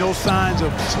 Showing no signs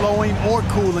of slowing or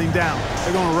cooling down.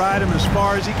 They're going to ride him as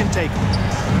far as he can take him.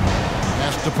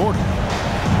 Pass to Porter.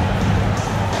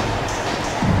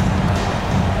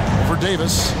 For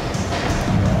Davis.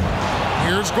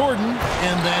 Here's Gordon,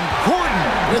 and then Gordon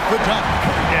with the dunk.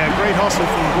 Yeah, great hustle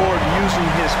from Gordon using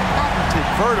his patented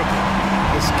vertical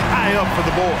to sky up for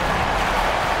the board.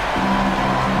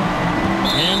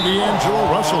 And D'Angelo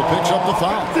Russell picks up the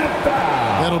foul.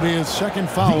 That'll be his second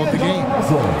foul of the game.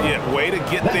 Yeah, way to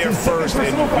get there first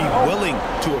and be willing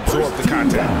to absorb the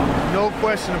contact. No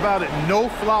question about it. No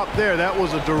flop there. That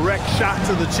was a direct shot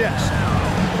to the chest.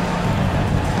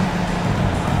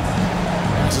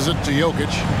 Passes it to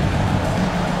Jokic.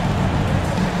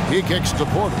 He kicks to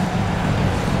Porter.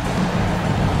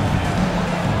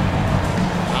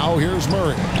 Now here's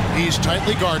Murray. He's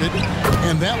tightly guarded,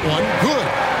 and that one good.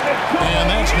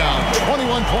 And that's now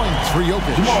 21 points for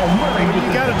Jokic. You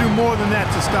got to do more than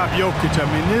that to stop Jokic. I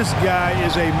mean, this guy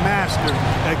is a master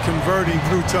at converting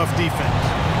through tough defense.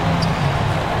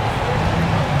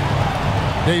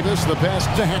 Davis, the pass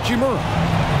to Hachimura.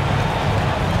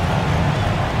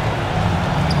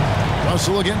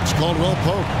 Russell against Caldwell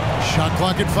Pope. Shot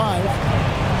clock at 5.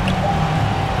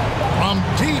 From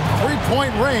deep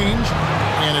three-point range,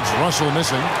 and it's Russell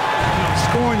missing.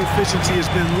 Scoring efficiency has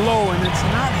been low, and it's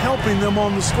not helping them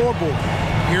on the scoreboard.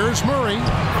 Here's Murray.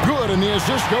 Good, and the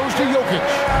assist goes to Jokic.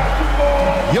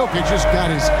 Jokic just got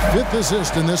his 5th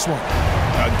assist in this one.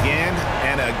 Again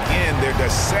and again, they're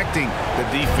dissecting the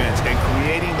defense and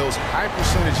creating those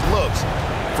high-percentage looks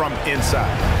from inside.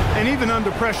 And even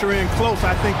under pressure in close,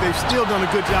 I think they've still done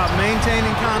a good job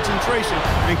maintaining concentration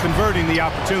and converting the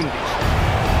opportunities.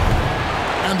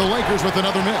 And the Lakers with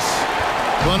another miss.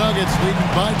 The Nuggets leading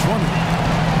by 20.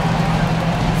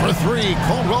 For 3,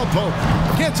 Caldwell Pope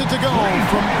gets it to go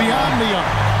from beyond the arc.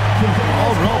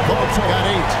 Caldwell Pope's got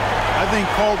 8. I think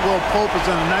Caldwell Pope has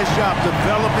done a nice job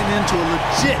developing into a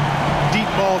legit deep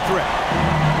ball threat.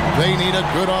 They need a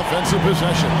good offensive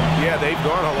possession. Yeah, they've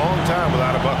gone a long time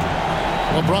without a bucket.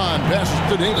 LeBron passes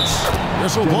to Davis.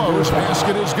 Whistle blows.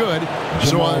 Basket is good.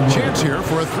 So a chance here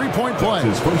for a three-point play.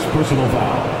 His first personal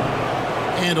foul.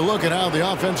 And a look at how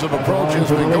the offensive approach has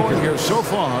been going here so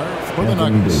far for the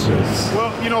Nuggets.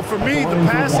 Well, you know, for me, the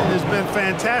passing has been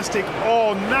fantastic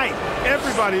all night.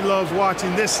 Everybody loves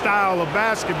watching this style of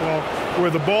basketball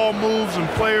where the ball moves and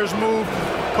players move.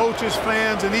 Coaches,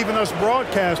 fans, and even us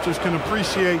broadcasters can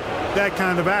appreciate that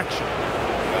kind of action.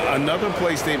 Another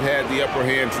place they've had the upper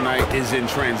hand tonight is in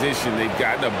transition. They've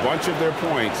gotten a bunch of their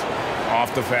points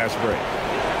off the fast break.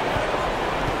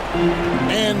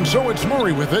 And so it's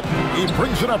Murray with it. He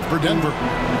brings it up for Denver.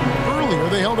 Earlier,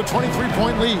 they held a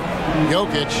 23-point lead.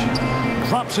 Jokic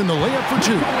drops in the layup for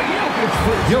 2.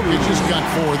 Jokic has got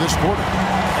 4 this quarter.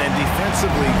 And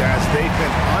defensively, guys, they've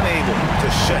been unable to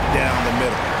shut down the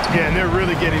middle. Yeah, and they're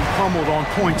really getting pummeled on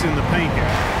points in the paint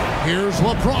game. Here's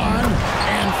LeBron,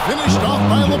 and finished off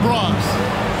by LeBron.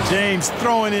 James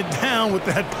throwing it down with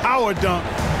that power dunk.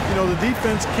 You know, the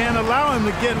defense can't allow him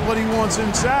to get what he wants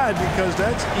inside because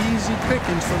that's easy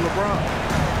pickings for LeBron.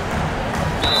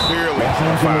 Clearly a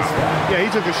foul. Yeah, he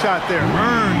took a shot there.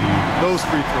 Earned those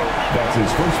free throws. That's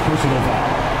his first personal foul.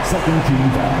 Second team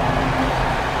foul.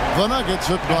 The Nuggets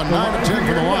have gone 9 of 10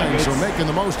 for the line, so making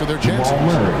the most of their chances.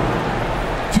 Murray.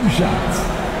 2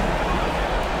 shots.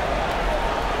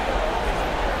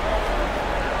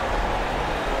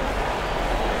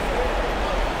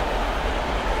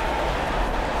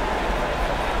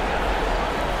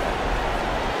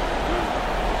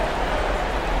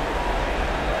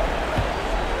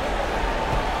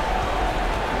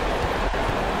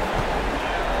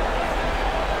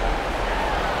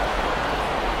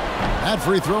 That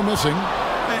free throw missing.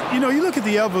 You know, you look at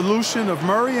the evolution of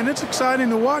Murray, and it's exciting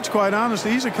to watch, quite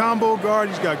honestly. He's a combo guard.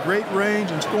 He's got great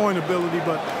range and scoring ability,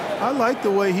 but I like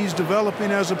the way he's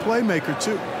developing as a playmaker,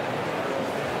 too.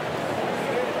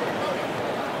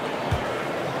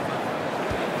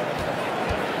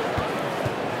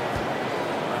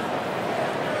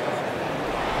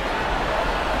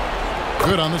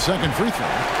 Good on the second free throw.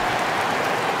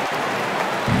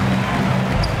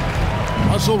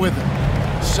 Russell with it.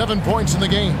 7 points in the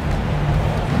game.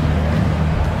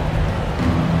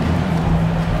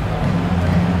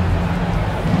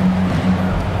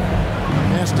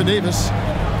 Pass to Davis.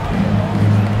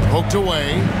 Poked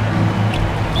away.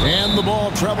 And the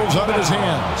ball travels out of his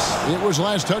hands. It was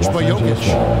last touched by Jokic.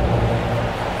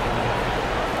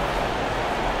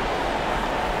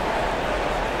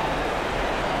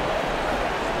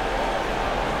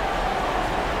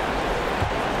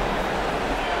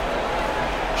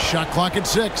 Shot clock at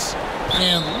 6.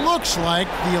 And looks like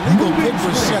the illegal kick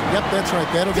was set. Yep, that's right.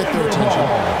 That'll get their attention.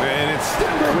 And it's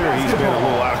clear he's been a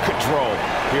little out of control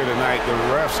here tonight. The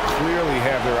refs clearly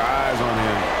have their eyes on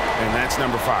him, and that's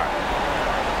number 5.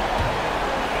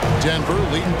 Denver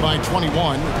leading by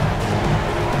 21.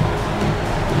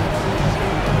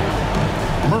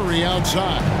 Murray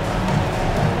outside.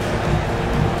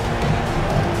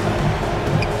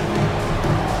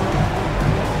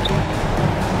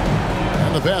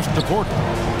 And the pass to Porter.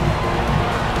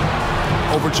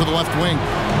 Over to the left wing.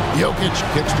 Jokic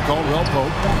kicks to Caldwell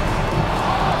Pope.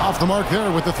 Off the mark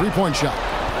there with the three-point shot.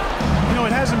 You know,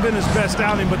 it hasn't been his best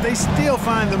outing, but they still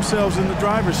find themselves in the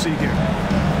driver's seat here.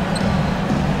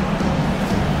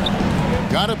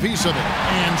 Got a piece of it.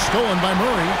 And stolen by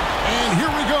Murray. And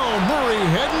here we go. Murray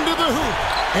heading to the hoop,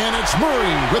 and it's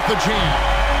Murray with the jam.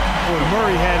 Boy,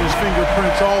 Murray had his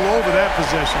fingerprints all over that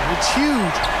possession. It's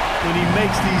huge when he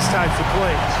makes these types of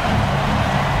plays.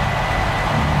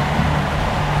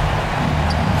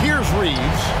 Here's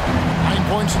Reeves. 9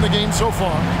 points in the game so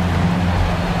far.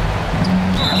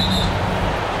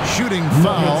 Shooting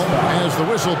foul as the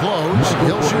whistle blows.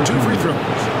 He'll shoot 2 free throws.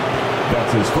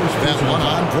 That's his first. That one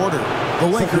on Porter. The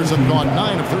Lakers have gone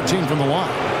 9 of 13 from the line.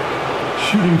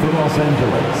 Shooting for Los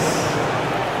Angeles.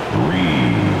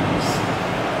 Reeves.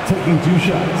 Taking 2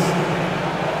 shots.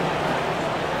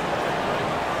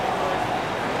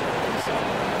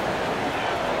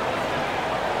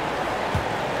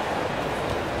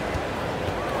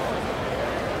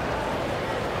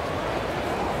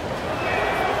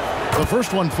 The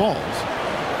first one falls.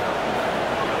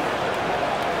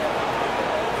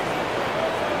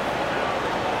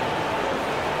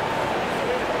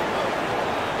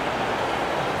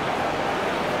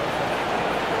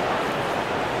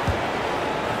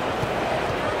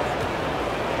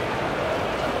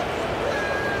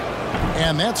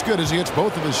 And that's good as he hits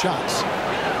both of his shots.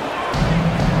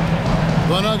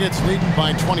 The Nuggets leading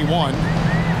by 21.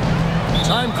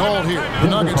 Time called here. The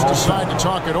Nuggets decide to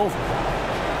talk it over.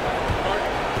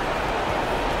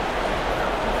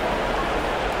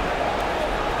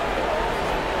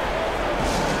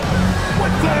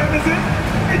 What time is it?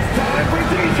 It's time for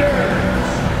t-shirts!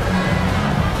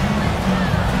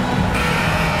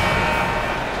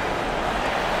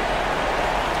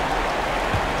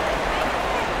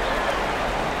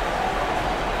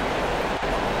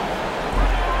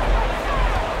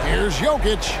 Here's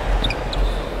Jokic.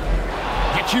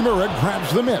 Hachimura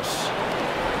grabs the miss.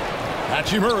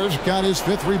 Hachimura's got his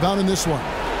 5th rebound in this one.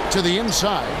 To the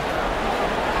inside.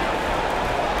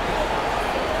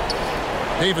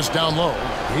 Davis down low.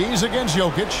 He's against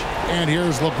Jokic. And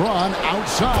here's LeBron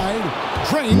outside.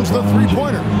 Drains the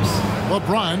three-pointer.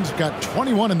 LeBron's got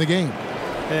 21 in the game.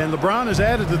 And LeBron has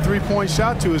added the three-point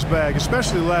shot to his bag,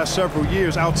 especially the last several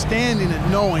years. Outstanding at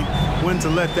knowing when to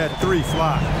let that three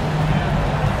fly.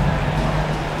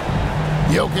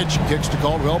 Jokic kicks to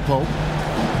Caldwell Pope.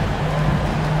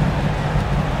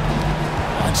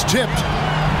 It's tipped.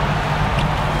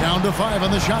 Down to 5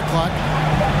 on the shot clock.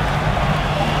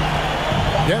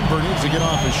 Denver needs to get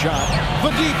off his shot.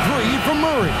 The deep 3 from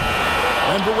Murray.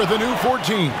 Denver with a new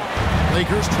 14.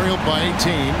 Lakers trailed by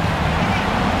 18.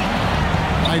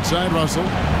 Right side Russell.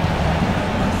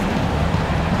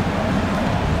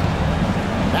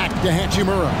 Back to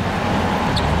Hachimura.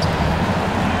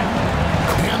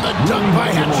 And the dunk by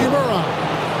Hachimura.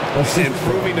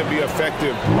 Improving to be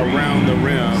effective around the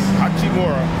rim.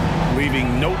 Hachimura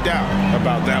leaving no doubt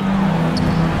about that one.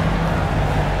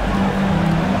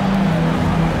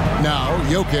 Now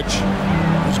Jokic,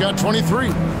 he's got 23,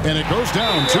 and it goes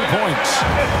down 2 points.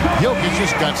 Jokic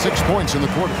just got 6 points in the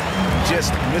quarter.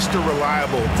 Just Mr.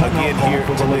 Reliable again here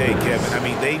today, Kevin. I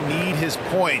mean, they need his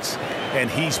points, and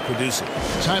he's producing.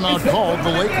 Timeout called the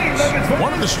Lakers.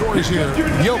 One of the stories here,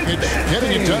 Jokic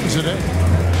getting it done today.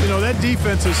 You know, that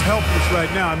defense is helpless right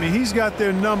now. I mean, he's got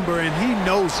their number, and he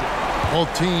knows it.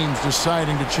 Both teams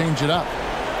deciding to change it up.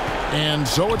 And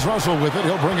so it's Russell with it.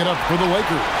 He'll bring it up for the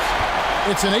Lakers.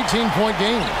 It's an 18-point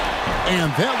game.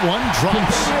 And that one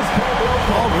drops.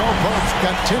 Caldwell Pope's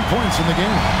got 10 points in the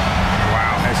game.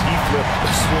 Wow, as he flipped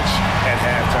the switch at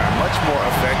halftime. Much more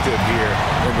effective here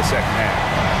in the second half.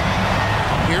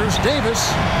 Here's Davis.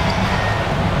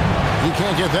 He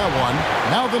can't get that one.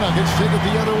 Now the Nuggets take it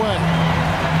the other way.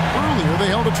 Earlier, they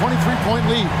held a 23-point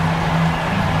lead.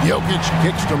 Jokic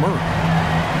kicks to Murray.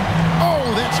 Oh,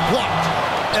 that's blocked.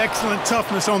 Excellent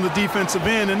toughness on the defensive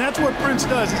end, and that's what Prince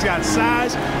does. He's got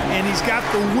size, and he's got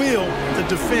the will to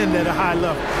defend at a high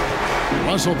level.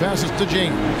 Russell passes to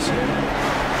James.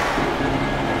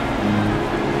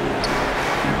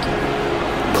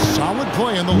 Solid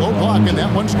play in the low block, and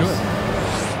that one's good.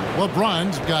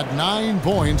 LeBron's got 9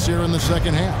 points here in the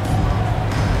second half.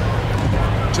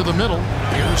 To the middle,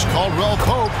 here's Caldwell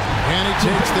Pope, and he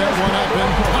takes that one up and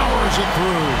powers it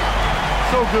through.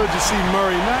 So good to see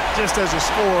Murray, not just as a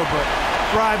scorer, but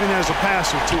thriving as a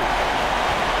passer, too.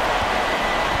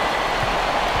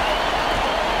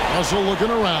 Russell looking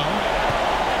around.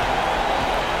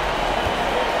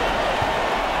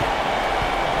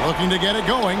 Looking to get it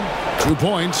going. 2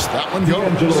 points. That one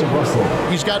goes.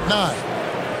 He's got 9.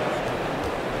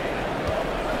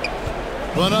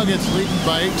 The Nuggets leading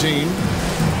by 18.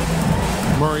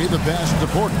 Murray the pass to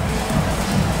Porter.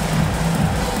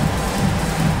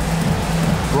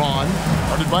 Braun,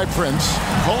 guarded by Prince.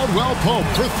 Caldwell Pope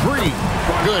for 3.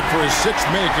 Good for his 6th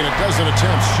make and a dozen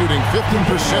attempts, shooting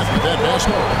 50% with that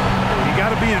basketball. You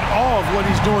got to be in awe of what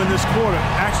he's doing this quarter,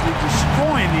 actually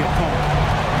destroying the opponent.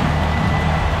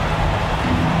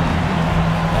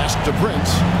 Pass to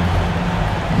Prince.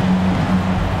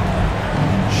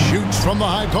 Shoots from the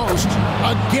high post.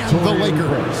 Again, the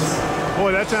Lakers.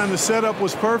 Boy, that time the setup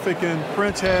was perfect, and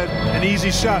Prince had an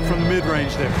easy shot from the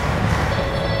mid-range there.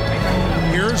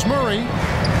 Here's Murray.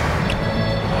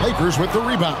 Lakers with the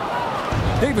rebound.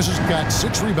 Davis has got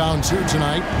 6 rebounds here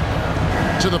tonight.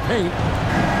 To the paint.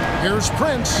 Here's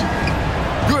Prince.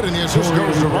 Good, and the assist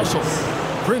goes to Russell.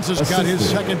 Prince has got his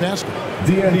second basket.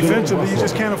 Defensively, you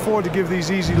just can't afford to give these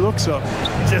easy looks up.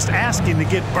 Just asking to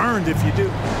get burned if you do.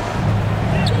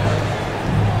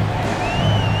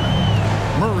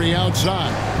 Murray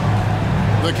outside.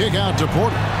 The kick out to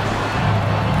Porter.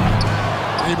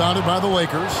 Rebounded by the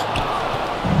Lakers.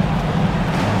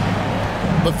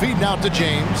 The feed out to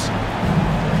James.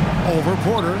 Over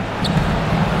Porter.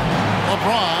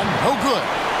 LeBron, no good.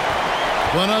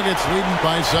 The Nuggets leading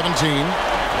by 17.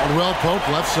 Caldwell Pope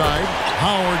left side.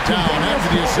 Howard down after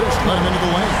the assist. Let him into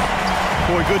the lane.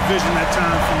 Boy, good vision that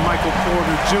time from Michael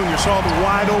Porter Jr. Saw the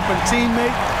wide open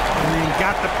teammate and then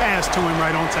got the pass to him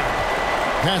right on time.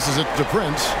 Passes it to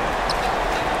Prince.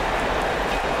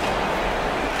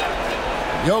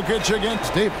 Jokic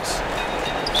against Davis.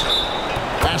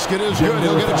 Basket is good.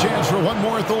 He'll get a chance for one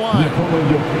more at the line.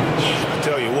 I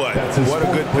tell you what a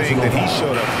good thing that he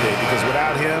showed up today, because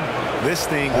without him, this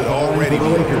thing would already be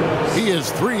over. He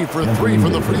is 3 for 3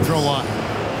 from the free throw line.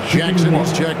 Jackson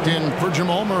is checked in for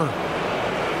Jamal Murray.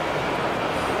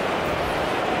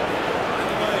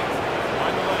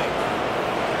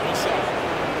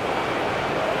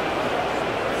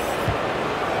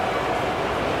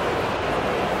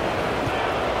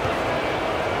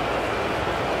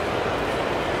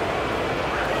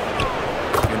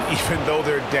 Even though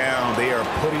they're down, they are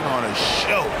putting on a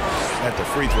show at the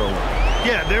free throw line.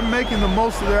 Yeah, they're making the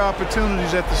most of their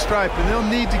opportunities at the stripe, and they'll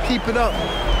need to keep it up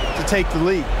to take the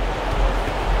lead.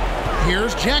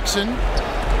 Here's Jackson.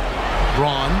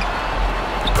 Braun.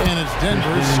 And it's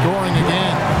Denver scoring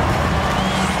again.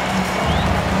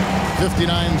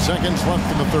 59 seconds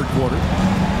left in the third quarter.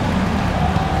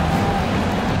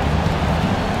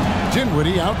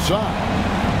 Dinwiddie outside.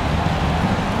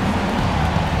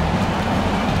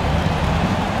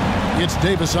 It's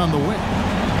Davis on the wing.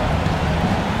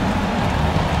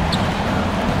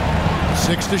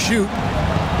 6 to shoot.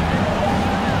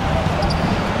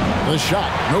 The shot,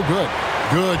 no good.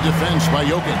 Good defense by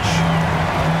Jokic.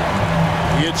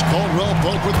 It's Caldwell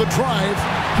Pope with the drive.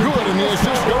 Good, and the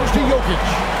assist goes to Jokic.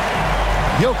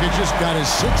 Jokic just got his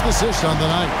 6th assist on the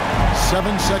night.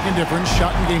 7-second difference,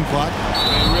 shot and game clock.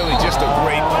 And really just a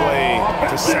great play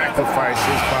to sacrifice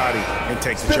his body and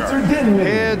take the charge.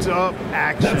 Heads up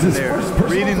action there.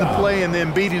 Reading the play and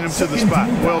then beating him to the spot.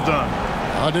 Well done.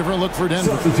 A different look for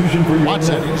Denver.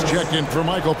 Watson is checked in for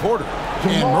Michael Porter.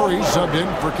 And Murray subbed in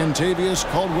for Kentavious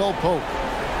Caldwell Pope.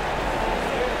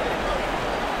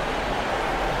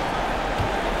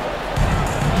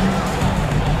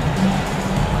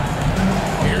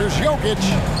 Here's Jokic.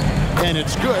 And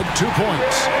it's good, 2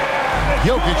 points.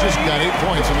 Jokic just got 8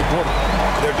 points in the quarter.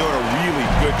 They're doing a really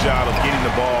good job of getting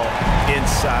the ball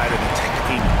inside and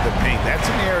attacking the paint. That's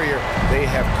an area they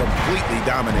have completely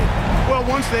dominated. Well,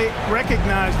 once they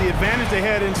recognized the advantage they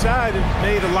had inside, it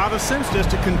made a lot of sense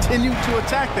just to continue to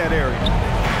attack that area.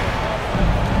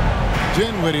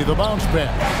 Dinwiddie, the bounce pass.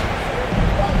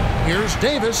 Here's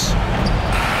Davis.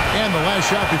 And the last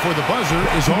shot before the buzzer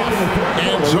is off.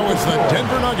 And so it's the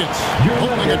Denver Nuggets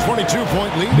holding a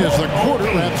 22-point lead as the quarter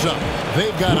wraps up.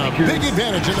 They've got a big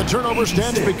advantage in the turnover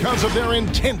stats because of their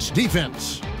intense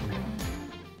defense.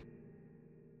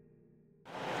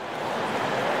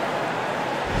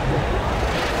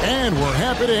 And we're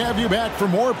happy to have you back for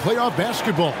more playoff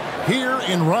basketball here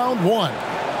in round 1.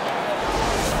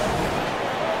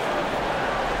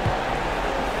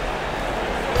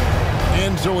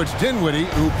 And so it's Dinwiddie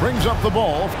who brings up the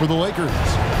ball for the Lakers.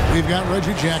 We've got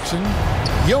Reggie Jackson.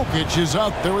 Jokic is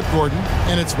out there with Gordon.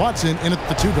 And it's Watson in at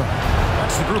the 2 guard.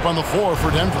 That's the group on the floor for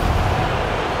Denver.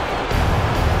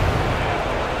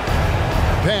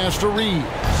 Pass to Reeves.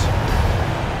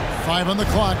 5 on the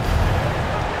clock.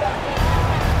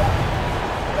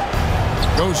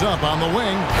 Goes up on the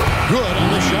wing. Good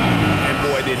on the shot. And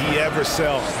boy, did he ever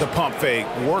sell the pump fake.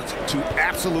 Worked to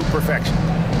absolute perfection.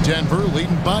 Denver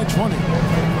leading by 20.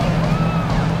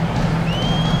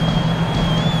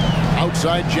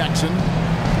 Outside Jackson.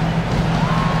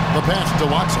 The pass to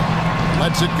Watson.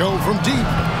 Lets it go from deep.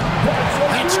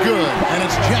 That's It's good, and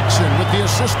it's Jackson with the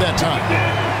assist that time.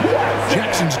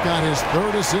 Jackson's got his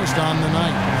third assist on the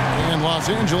night. And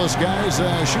Los Angeles guys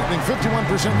shooting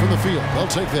 51% from the field. They'll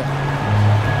take that.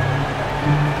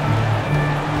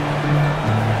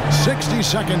 60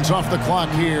 seconds off the clock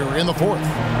here in the fourth.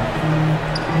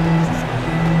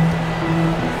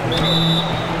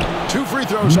 2 free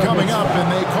throws coming up,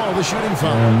 and they call the shooting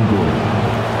foul.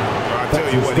 I'll tell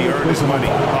you what, he earned his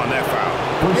money on that foul.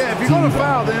 Yeah, if you're going to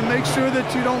foul, then make sure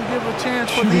that you don't give a chance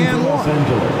for the and one. Los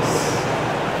Angeles.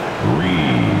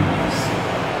 Reeves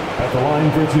at the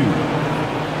line for 2.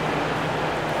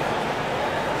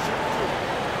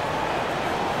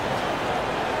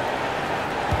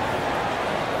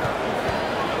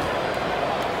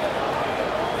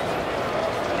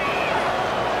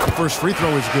 The first free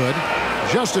throw is good.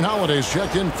 Justin Holiday's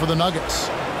checked in for the Nuggets.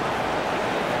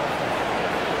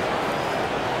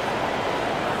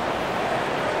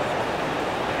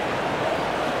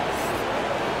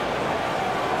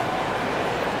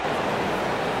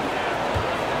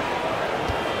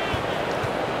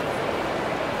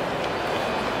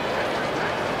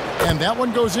 And that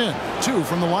one goes in. 2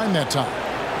 from the line that time.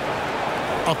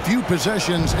 A few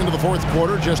possessions into the fourth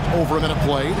quarter, just over a minute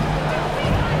played.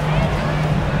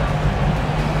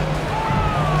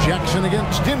 Jackson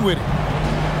against Dinwiddie.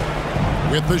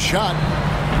 With the shot.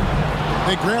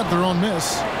 They grab their own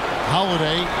miss.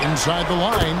 Holiday inside the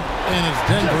line, and it's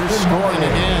Denver scoring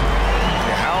again.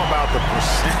 Yeah, how about the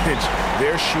percentage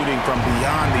they're shooting from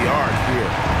beyond the arc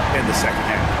here in the second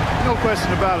half? No question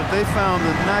about it. They found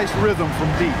a nice rhythm from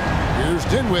deep. Here's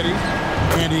Dinwiddie,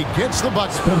 and he gets the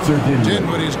bucket.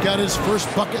 Dinwiddie's got his first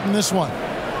bucket in this one.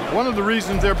 One of the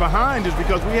reasons they're behind is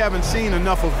because we haven't seen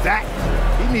enough of that.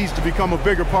 He needs to become a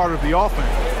bigger part of the offense.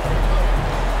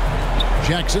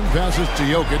 Jackson passes to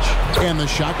Jokic, and the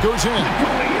shot goes in.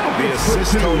 The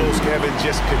assist totals, Kevin,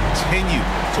 just continue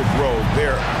to grow.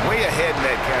 They're way ahead in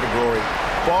that category.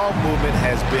 Ball movement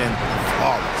has been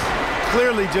flawless.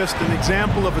 Clearly just an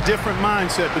example of a different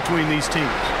mindset between these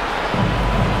teams.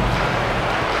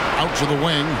 Out to the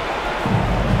wing.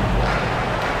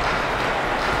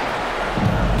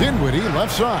 Dinwiddie,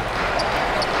 left side.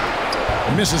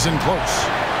 Misses in close.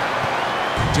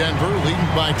 Denver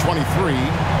leading by 23.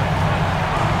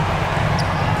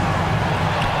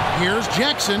 Here's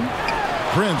Jackson.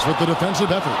 Prince with the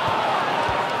defensive effort.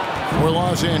 For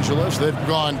Los Angeles, they've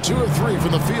gone 2 of 3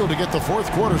 from the field to get the fourth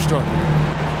quarter started.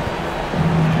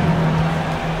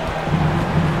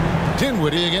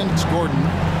 Dinwiddie against Gordon.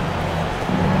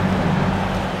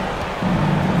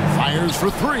 Fires for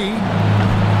 3.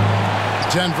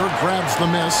 Denver grabs the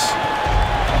miss.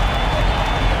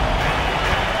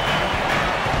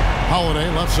 Holiday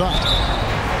left side.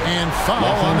 And foul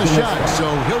on the shot, so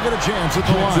he'll get a chance at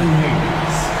the line.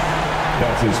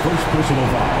 That's his first personal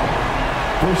foul.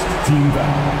 First team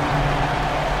foul.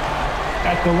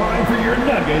 At the line for your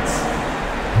Nuggets,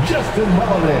 Justin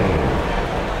Holiday.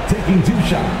 Taking 2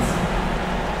 shots.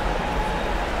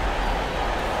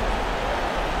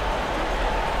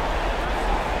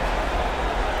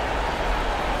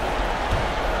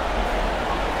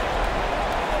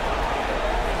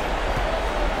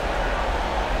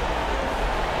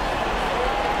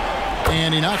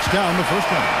 And he knocks down the first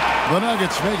one. The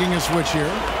Nuggets making a switch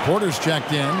here. Porter's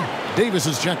checked in. Davis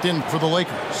is checked in for the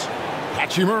Lakers.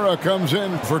 Hachimura comes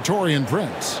in for Taurean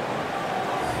Prince.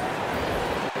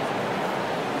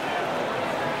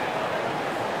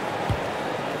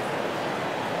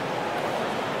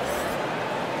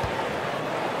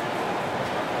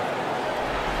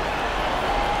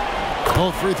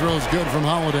 Both free throws good from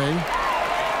Holiday.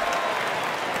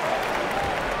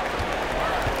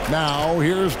 Now,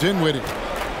 here's Dinwiddie.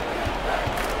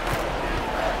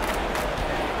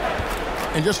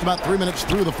 And just about 3 minutes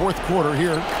through the fourth quarter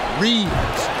here, Reeves.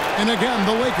 And again,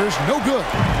 the Lakers, no good.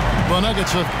 The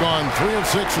Nuggets have gone 3 of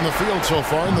 6 from the field so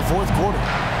far in the fourth quarter.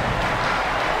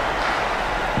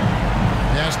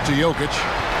 Pass to Jokic.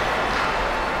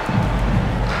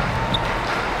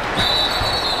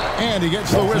 And he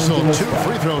gets the whistle. 2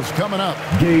 free throws coming up.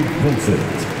 Gabe Vincent.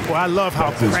 Well, I love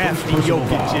how crafty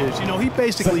Jokic is. You know, he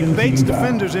basically baits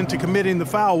defenders into committing the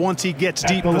foul once he gets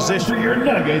deep position. For your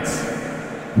Nuggets,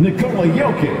 Nikola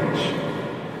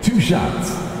Jokic. 2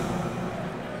 shots.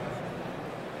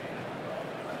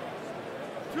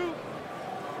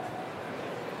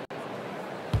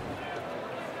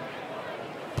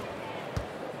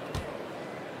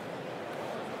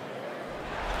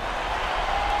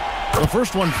 The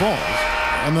first one falls,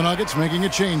 and the Nuggets making a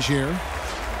change here.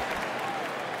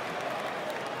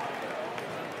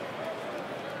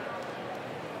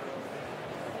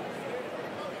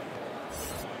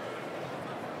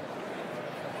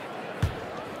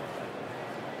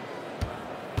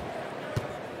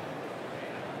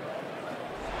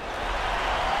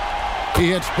 He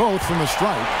hits both from the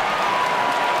stripe.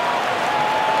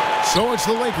 So it's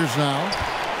the Lakers now.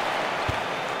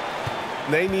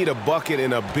 They need a bucket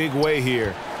in a big way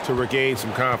here to regain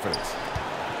some confidence.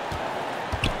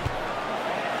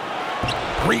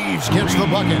 Reeves gets the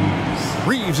bucket.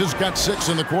 Reeves has got 6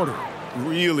 in the quarter.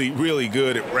 Really, really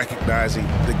good at recognizing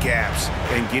the gaps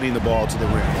and getting the ball to the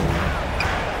rim.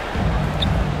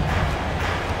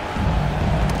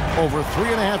 Over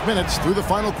 3.5 minutes through the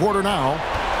final quarter now.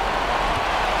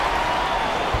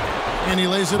 And he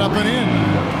lays it up and in.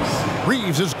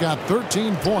 Reeves has got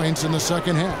 13 points in the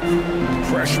second half.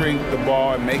 Pressuring the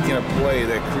ball and making a play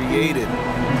that created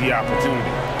the opportunity.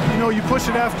 You know, you push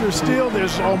it after a steal,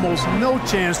 there's almost no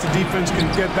chance the defense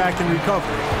can get back and recover.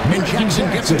 And Jackson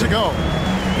gets it to go.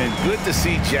 And good to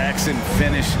see Jackson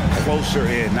finish closer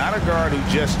in. Not a guard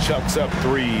who just chucks up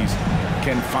threes.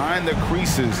 Can find the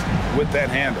creases with that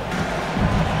handle.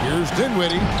 Here's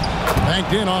Dinwiddie.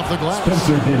 Banked in off the glass.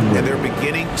 And they're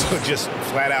beginning to just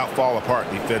flat out fall apart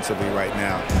defensively right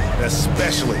now,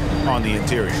 especially on the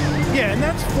interior. Yeah, and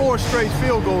that's 4 straight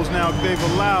field goals now they've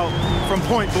allowed from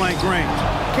point-blank range.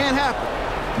 Can't happen.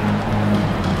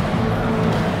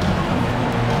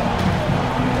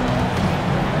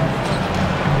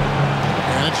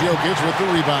 And it's Jokic with the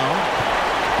rebound.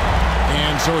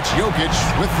 And so it's Jokic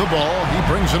with the ball. He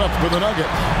brings it up for the Nuggets.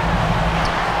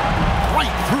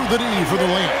 Right through the D for the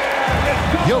layup.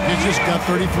 Jokic just got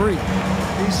 33.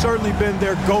 He's certainly been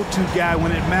their go-to guy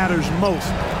when it matters most.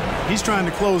 He's trying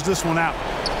to close this one out.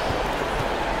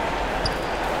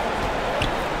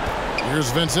 Here's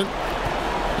Vincent.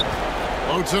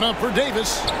 Loads it up for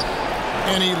Davis.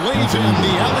 And he lays in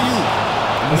the alley-oop.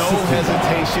 No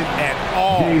hesitation at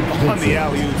all on the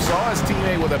alley-oop. Saw his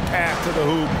teammate with a pass to the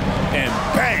hoop and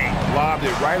bang, lobbed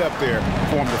it right up there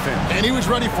for him to finish. And he was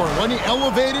ready for it when he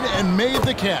elevated and made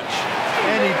the catch.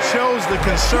 And he chose the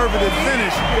conservative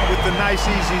finish with the nice,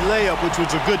 easy layup, which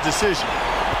was a good decision.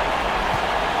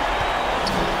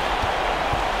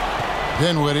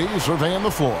 Dinwiddie surveying the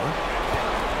floor.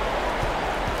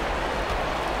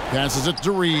 Passes it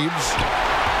to Reeves.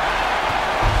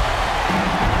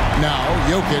 Now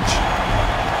Jokic.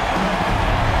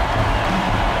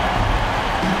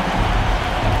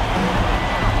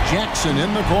 Jackson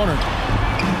in the corner.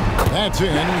 That's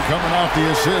in, coming off the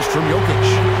assist from Jokic.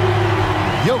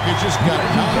 Jokic just got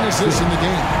 9 assists in the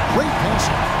game. Great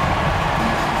passing.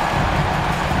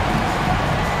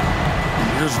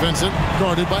 Here's Vincent,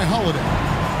 guarded by Holiday.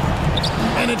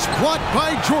 And it's blocked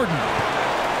by Jordan.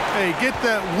 Hey, get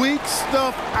that weak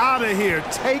stuff out of here.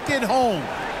 Take it home.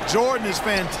 Jordan is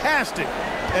fantastic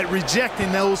at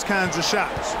rejecting those kinds of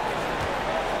shots.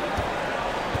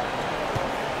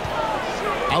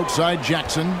 Outside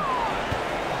Jackson.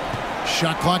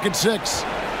 Shot clock at 6.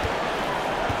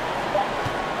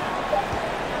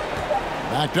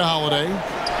 Back to Holiday.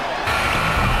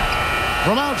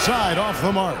 From outside, off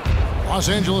the mark. Los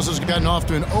Angeles has gotten off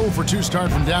to an 0 for 2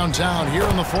 start from downtown here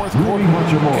in the 4th quarter.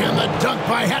 And the dunk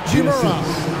by Hachimura.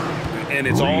 And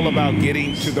it's all about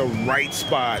getting to the right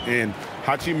spot. And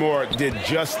Hachimura did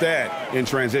just that in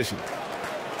transition.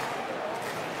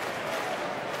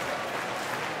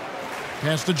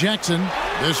 Pass to Jackson.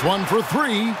 This one for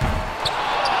 3.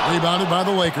 Rebounded by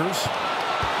the Lakers.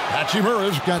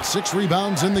 Hachimura's got 6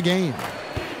 rebounds in the game.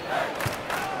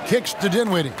 Kicks to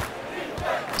Dinwiddie.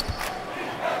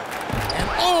 And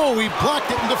oh, he blocked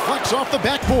it and deflects off the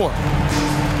backboard.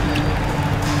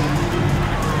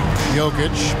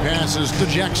 Jokic passes to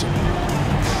Jackson.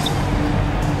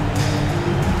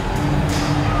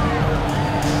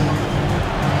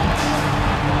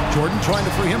 Jordan trying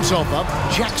to free himself up.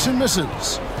 Jackson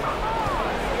misses.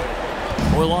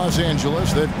 For Los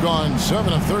Angeles, they've gone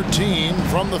 7 of 13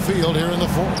 from the field here in the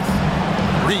 4th.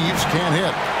 Reeves can't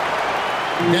hit.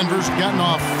 Denver's gotten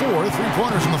off 4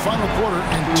 3-pointers in the final quarter,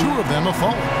 and 2 of them have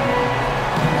fallen.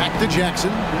 Back to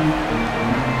Jackson.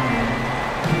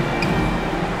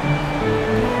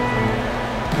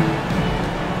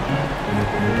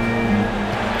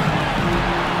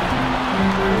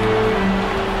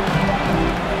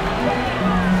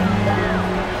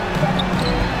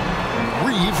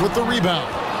 Reeves with the rebound.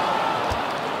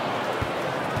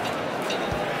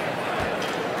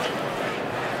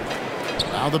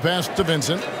 Now the pass to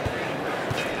Vincent.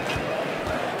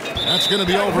 That's going to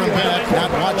be over and back.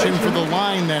 Not watching for the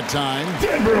line that time.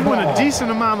 He went a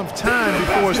decent amount of time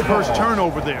before his first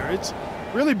turnover there. It's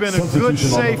really been a good,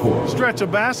 safe stretch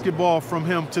of basketball from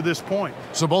him to this point.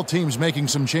 So both teams making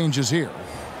some changes here.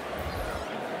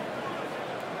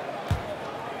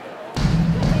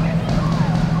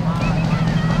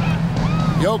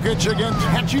 Jokic against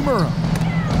Hachimura.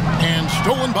 And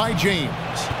stolen by James.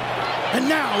 And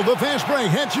now the fast break.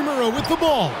 Hachimura with the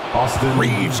ball. Austin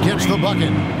Reeves gets the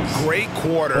bucket. Great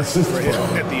quarter for him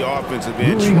at the offensive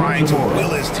end, trying to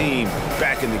will his team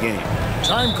back in the game.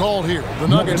 Time called here. The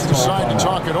Nuggets decide to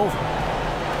talk it over.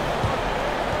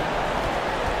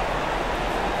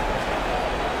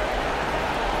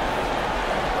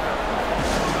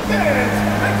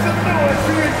 Make some noise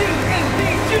for your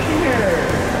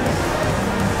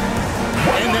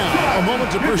And now, a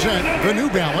moment to present the New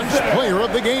Balance Player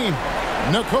of the Game,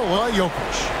 Nikola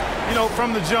Jokic. You know,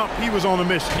 from the jump, he was on a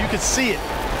mission. You could see it.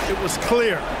 It was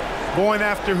clear. Going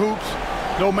after hoops,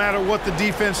 no matter what the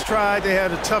defense tried, they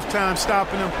had a tough time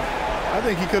stopping him. I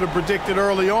think he could have predicted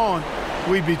early on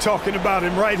we'd be talking about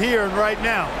him right here and right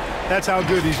now. That's how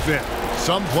good he's been.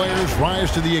 Some players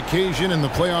rise to the occasion in the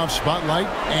playoff spotlight,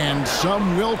 and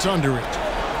some wilt under it.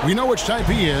 We know which type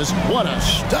he is. What a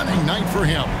stunning night for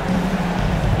him.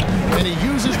 And he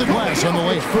uses the glass on the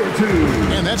layup.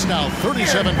 And that's now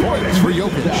 37 points for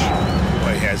Jokic.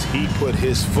 Boy, has he put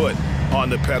his foot on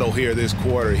the pedal here this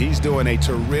quarter. He's doing a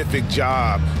terrific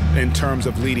job in terms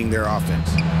of leading their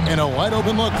offense. And a wide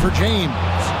open look for James.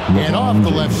 And off the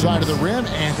left side of the rim,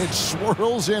 and it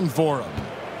swirls in for him.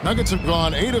 Nuggets have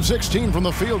gone 8 of 16 from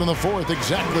the field in the fourth,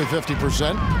 exactly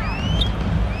 50%.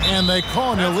 And they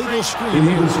call an illegal screen.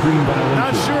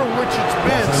 Not sure which it's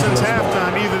been since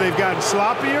halftime. Either they've gotten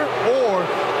sloppier or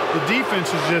the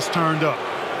defense has just turned up.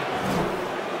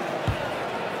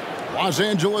 Los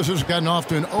Angeles has gotten off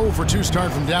to an 0 for 2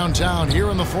 start from downtown here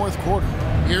in the fourth quarter.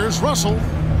 Here's Russell.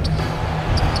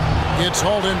 It's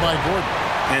hauled in by Gordon.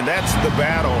 And that's the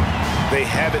battle they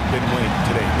haven't been winning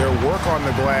today. Their work on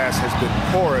the glass has been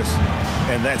porous,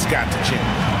 and that's got to change.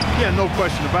 Yeah, no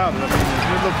question about it. I mean, if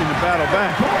you're looking to battle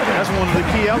back, that's one of the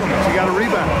key elements. You got to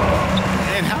rebound.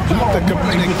 And how about the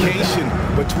communication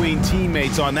between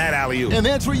teammates on that alley-oop? And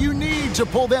that's what you need to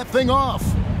pull that thing off.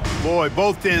 Boy,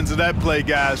 both ends of that play,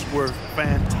 guys, were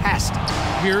fantastic.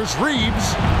 Here's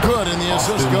Reeves. Good, and the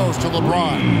assist goes to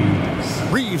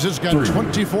LeBron. Reeves has got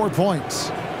 24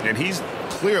 points. And he's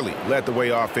clearly led the way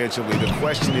offensively. The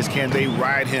question is, can they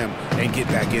ride him and get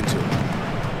back into it?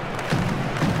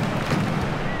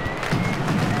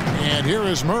 And here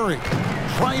is Murray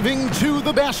driving to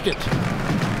the basket.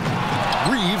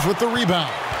 Reeves with the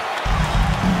rebound.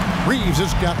 Reeves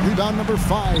has got rebound number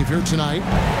 5 here tonight.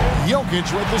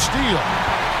 Jokic with the steal.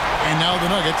 And now the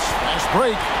Nuggets, fast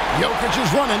break. Jokic is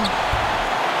running.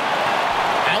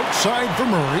 Outside for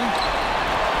Murray.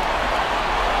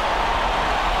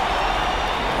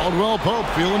 Caldwell Pope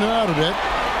feeling it out a bit.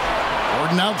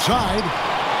 Gordon outside.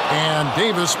 And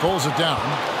Davis pulls it down.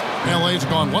 LA's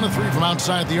gone 1 of 3 from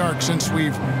outside the arc since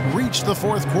we've reached the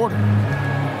fourth quarter.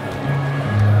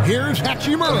 Here's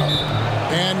Hachimura.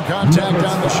 And contact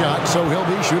on the shot, so he'll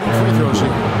be shooting free throws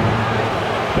here.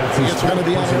 It's going to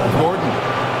be out here with Gordon.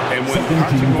 And when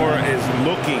Hachimura is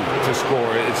looking to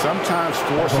score, it sometimes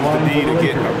forces the D to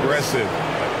get aggressive.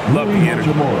 Love the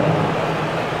energy.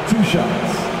 2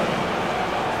 shots.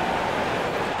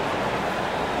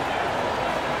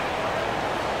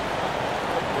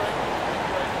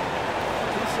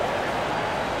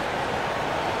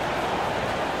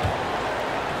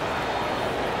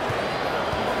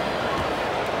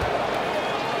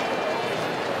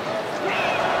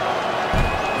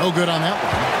 No good on that one.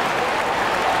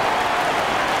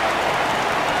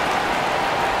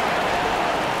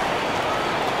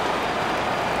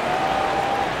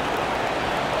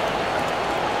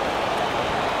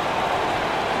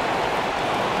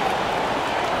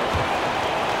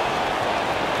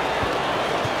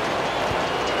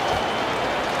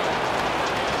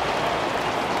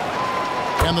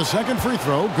 And the second free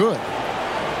throw, good.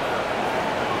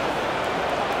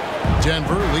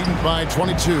 Denver leading by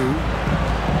 22.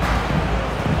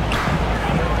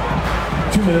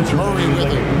 2 minutes Murray with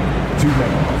it. 2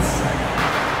 minutes.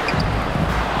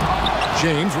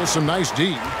 James with some nice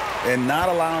D. And not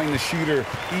allowing the shooter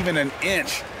even an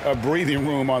inch of breathing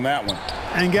room on that one.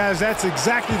 And, guys, that's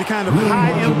exactly the kind of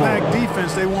high-impact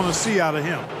defense they want to see out of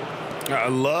him. I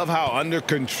love how under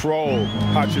control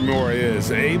Hachimura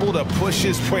is. Able to push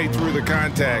his way through the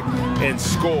contact and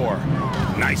score.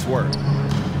 Nice work.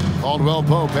 Caldwell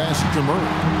Pope passes to Murray.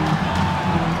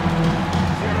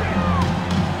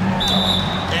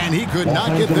 And he could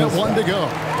not get that one to go.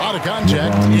 Out of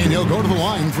contact, and he'll go to the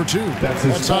line for 2.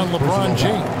 That's on LeBron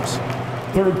James.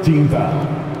 3rd team foul.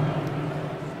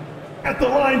 At the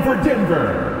line for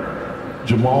Denver,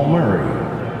 Jamal Murray.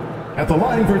 At the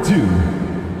line for 2.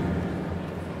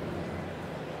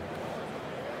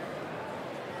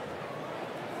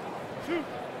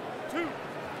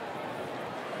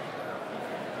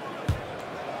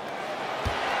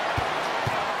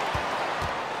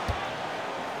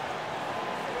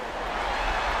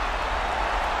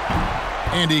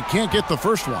 And he can't get the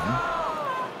first one.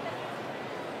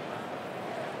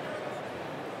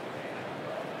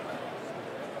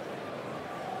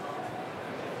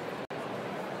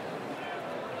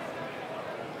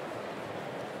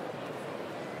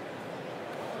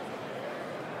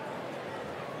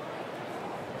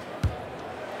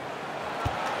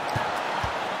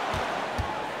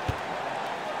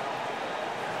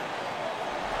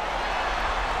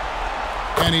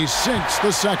 And he sinks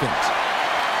the second.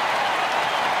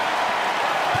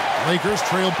 Lakers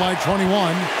trailed by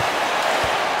 21. And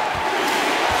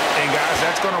guys,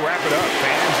 that's going to wrap it up.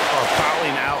 Fans are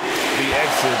piling out the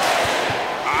exits.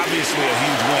 Obviously a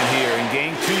huge win here in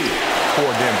game 2 for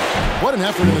Denver. What an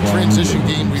effort in the transition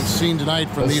game we've seen tonight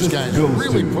from these guys.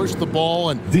 Really pushed the ball,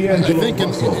 and I think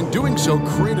in doing so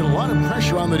created a lot of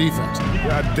pressure on the defense.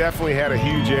 Yeah, definitely had a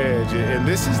huge edge, and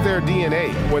this is their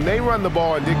DNA. When they run the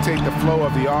ball and dictate the flow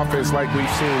of the offense like we've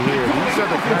seen here, these are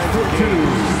the kinds of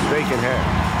games they can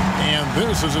have. And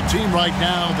this is a team right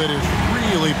now that is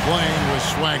really playing with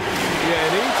swagger. Yeah,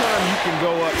 and anytime you can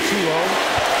go up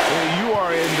 2-0, you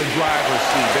are in the driver's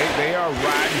seat. They are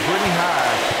riding pretty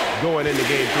high going into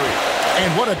game 3. And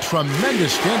what a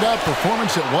tremendous standout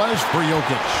performance it was for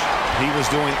Jokic. He was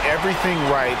doing everything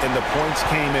right, and the points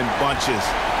came in bunches.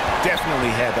 Definitely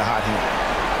had the hot hand.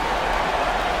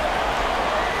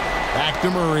 Back to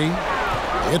Murray.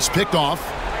 It's picked off.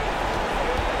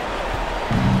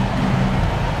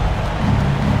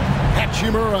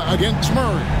 Hachimura against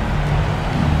Murray.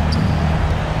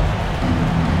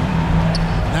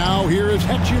 Now here is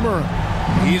Hachimura.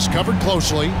 He's covered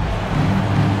closely.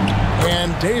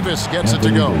 And Davis gets it to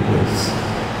go.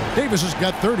 Davis has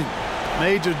got 30.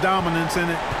 Major dominance, and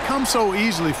it comes so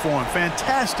easily for him.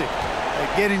 Fantastic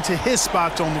at getting to his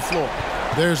spots on the floor.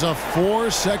 There's a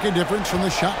 4-second difference from the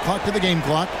shot clock to the game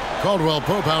clock. Caldwell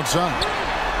Pope outside.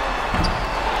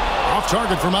 Off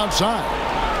target from outside.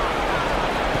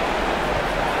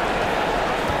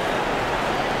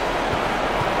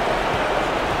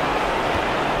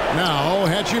 Now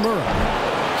Hachimura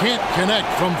can't connect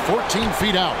from 14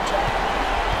 feet out.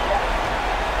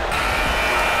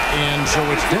 And so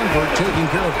it's Denver taking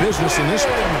care of business in this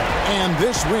one. And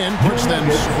this win puts them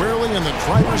squarely in the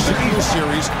driver's seat of the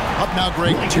series. Up now,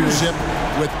 Greg, 2-zip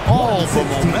with all the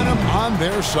momentum on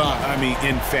their side. I mean,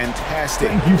 in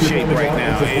fantastic shape right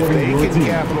now. If they can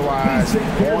capitalize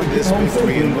on this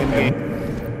victory and win game.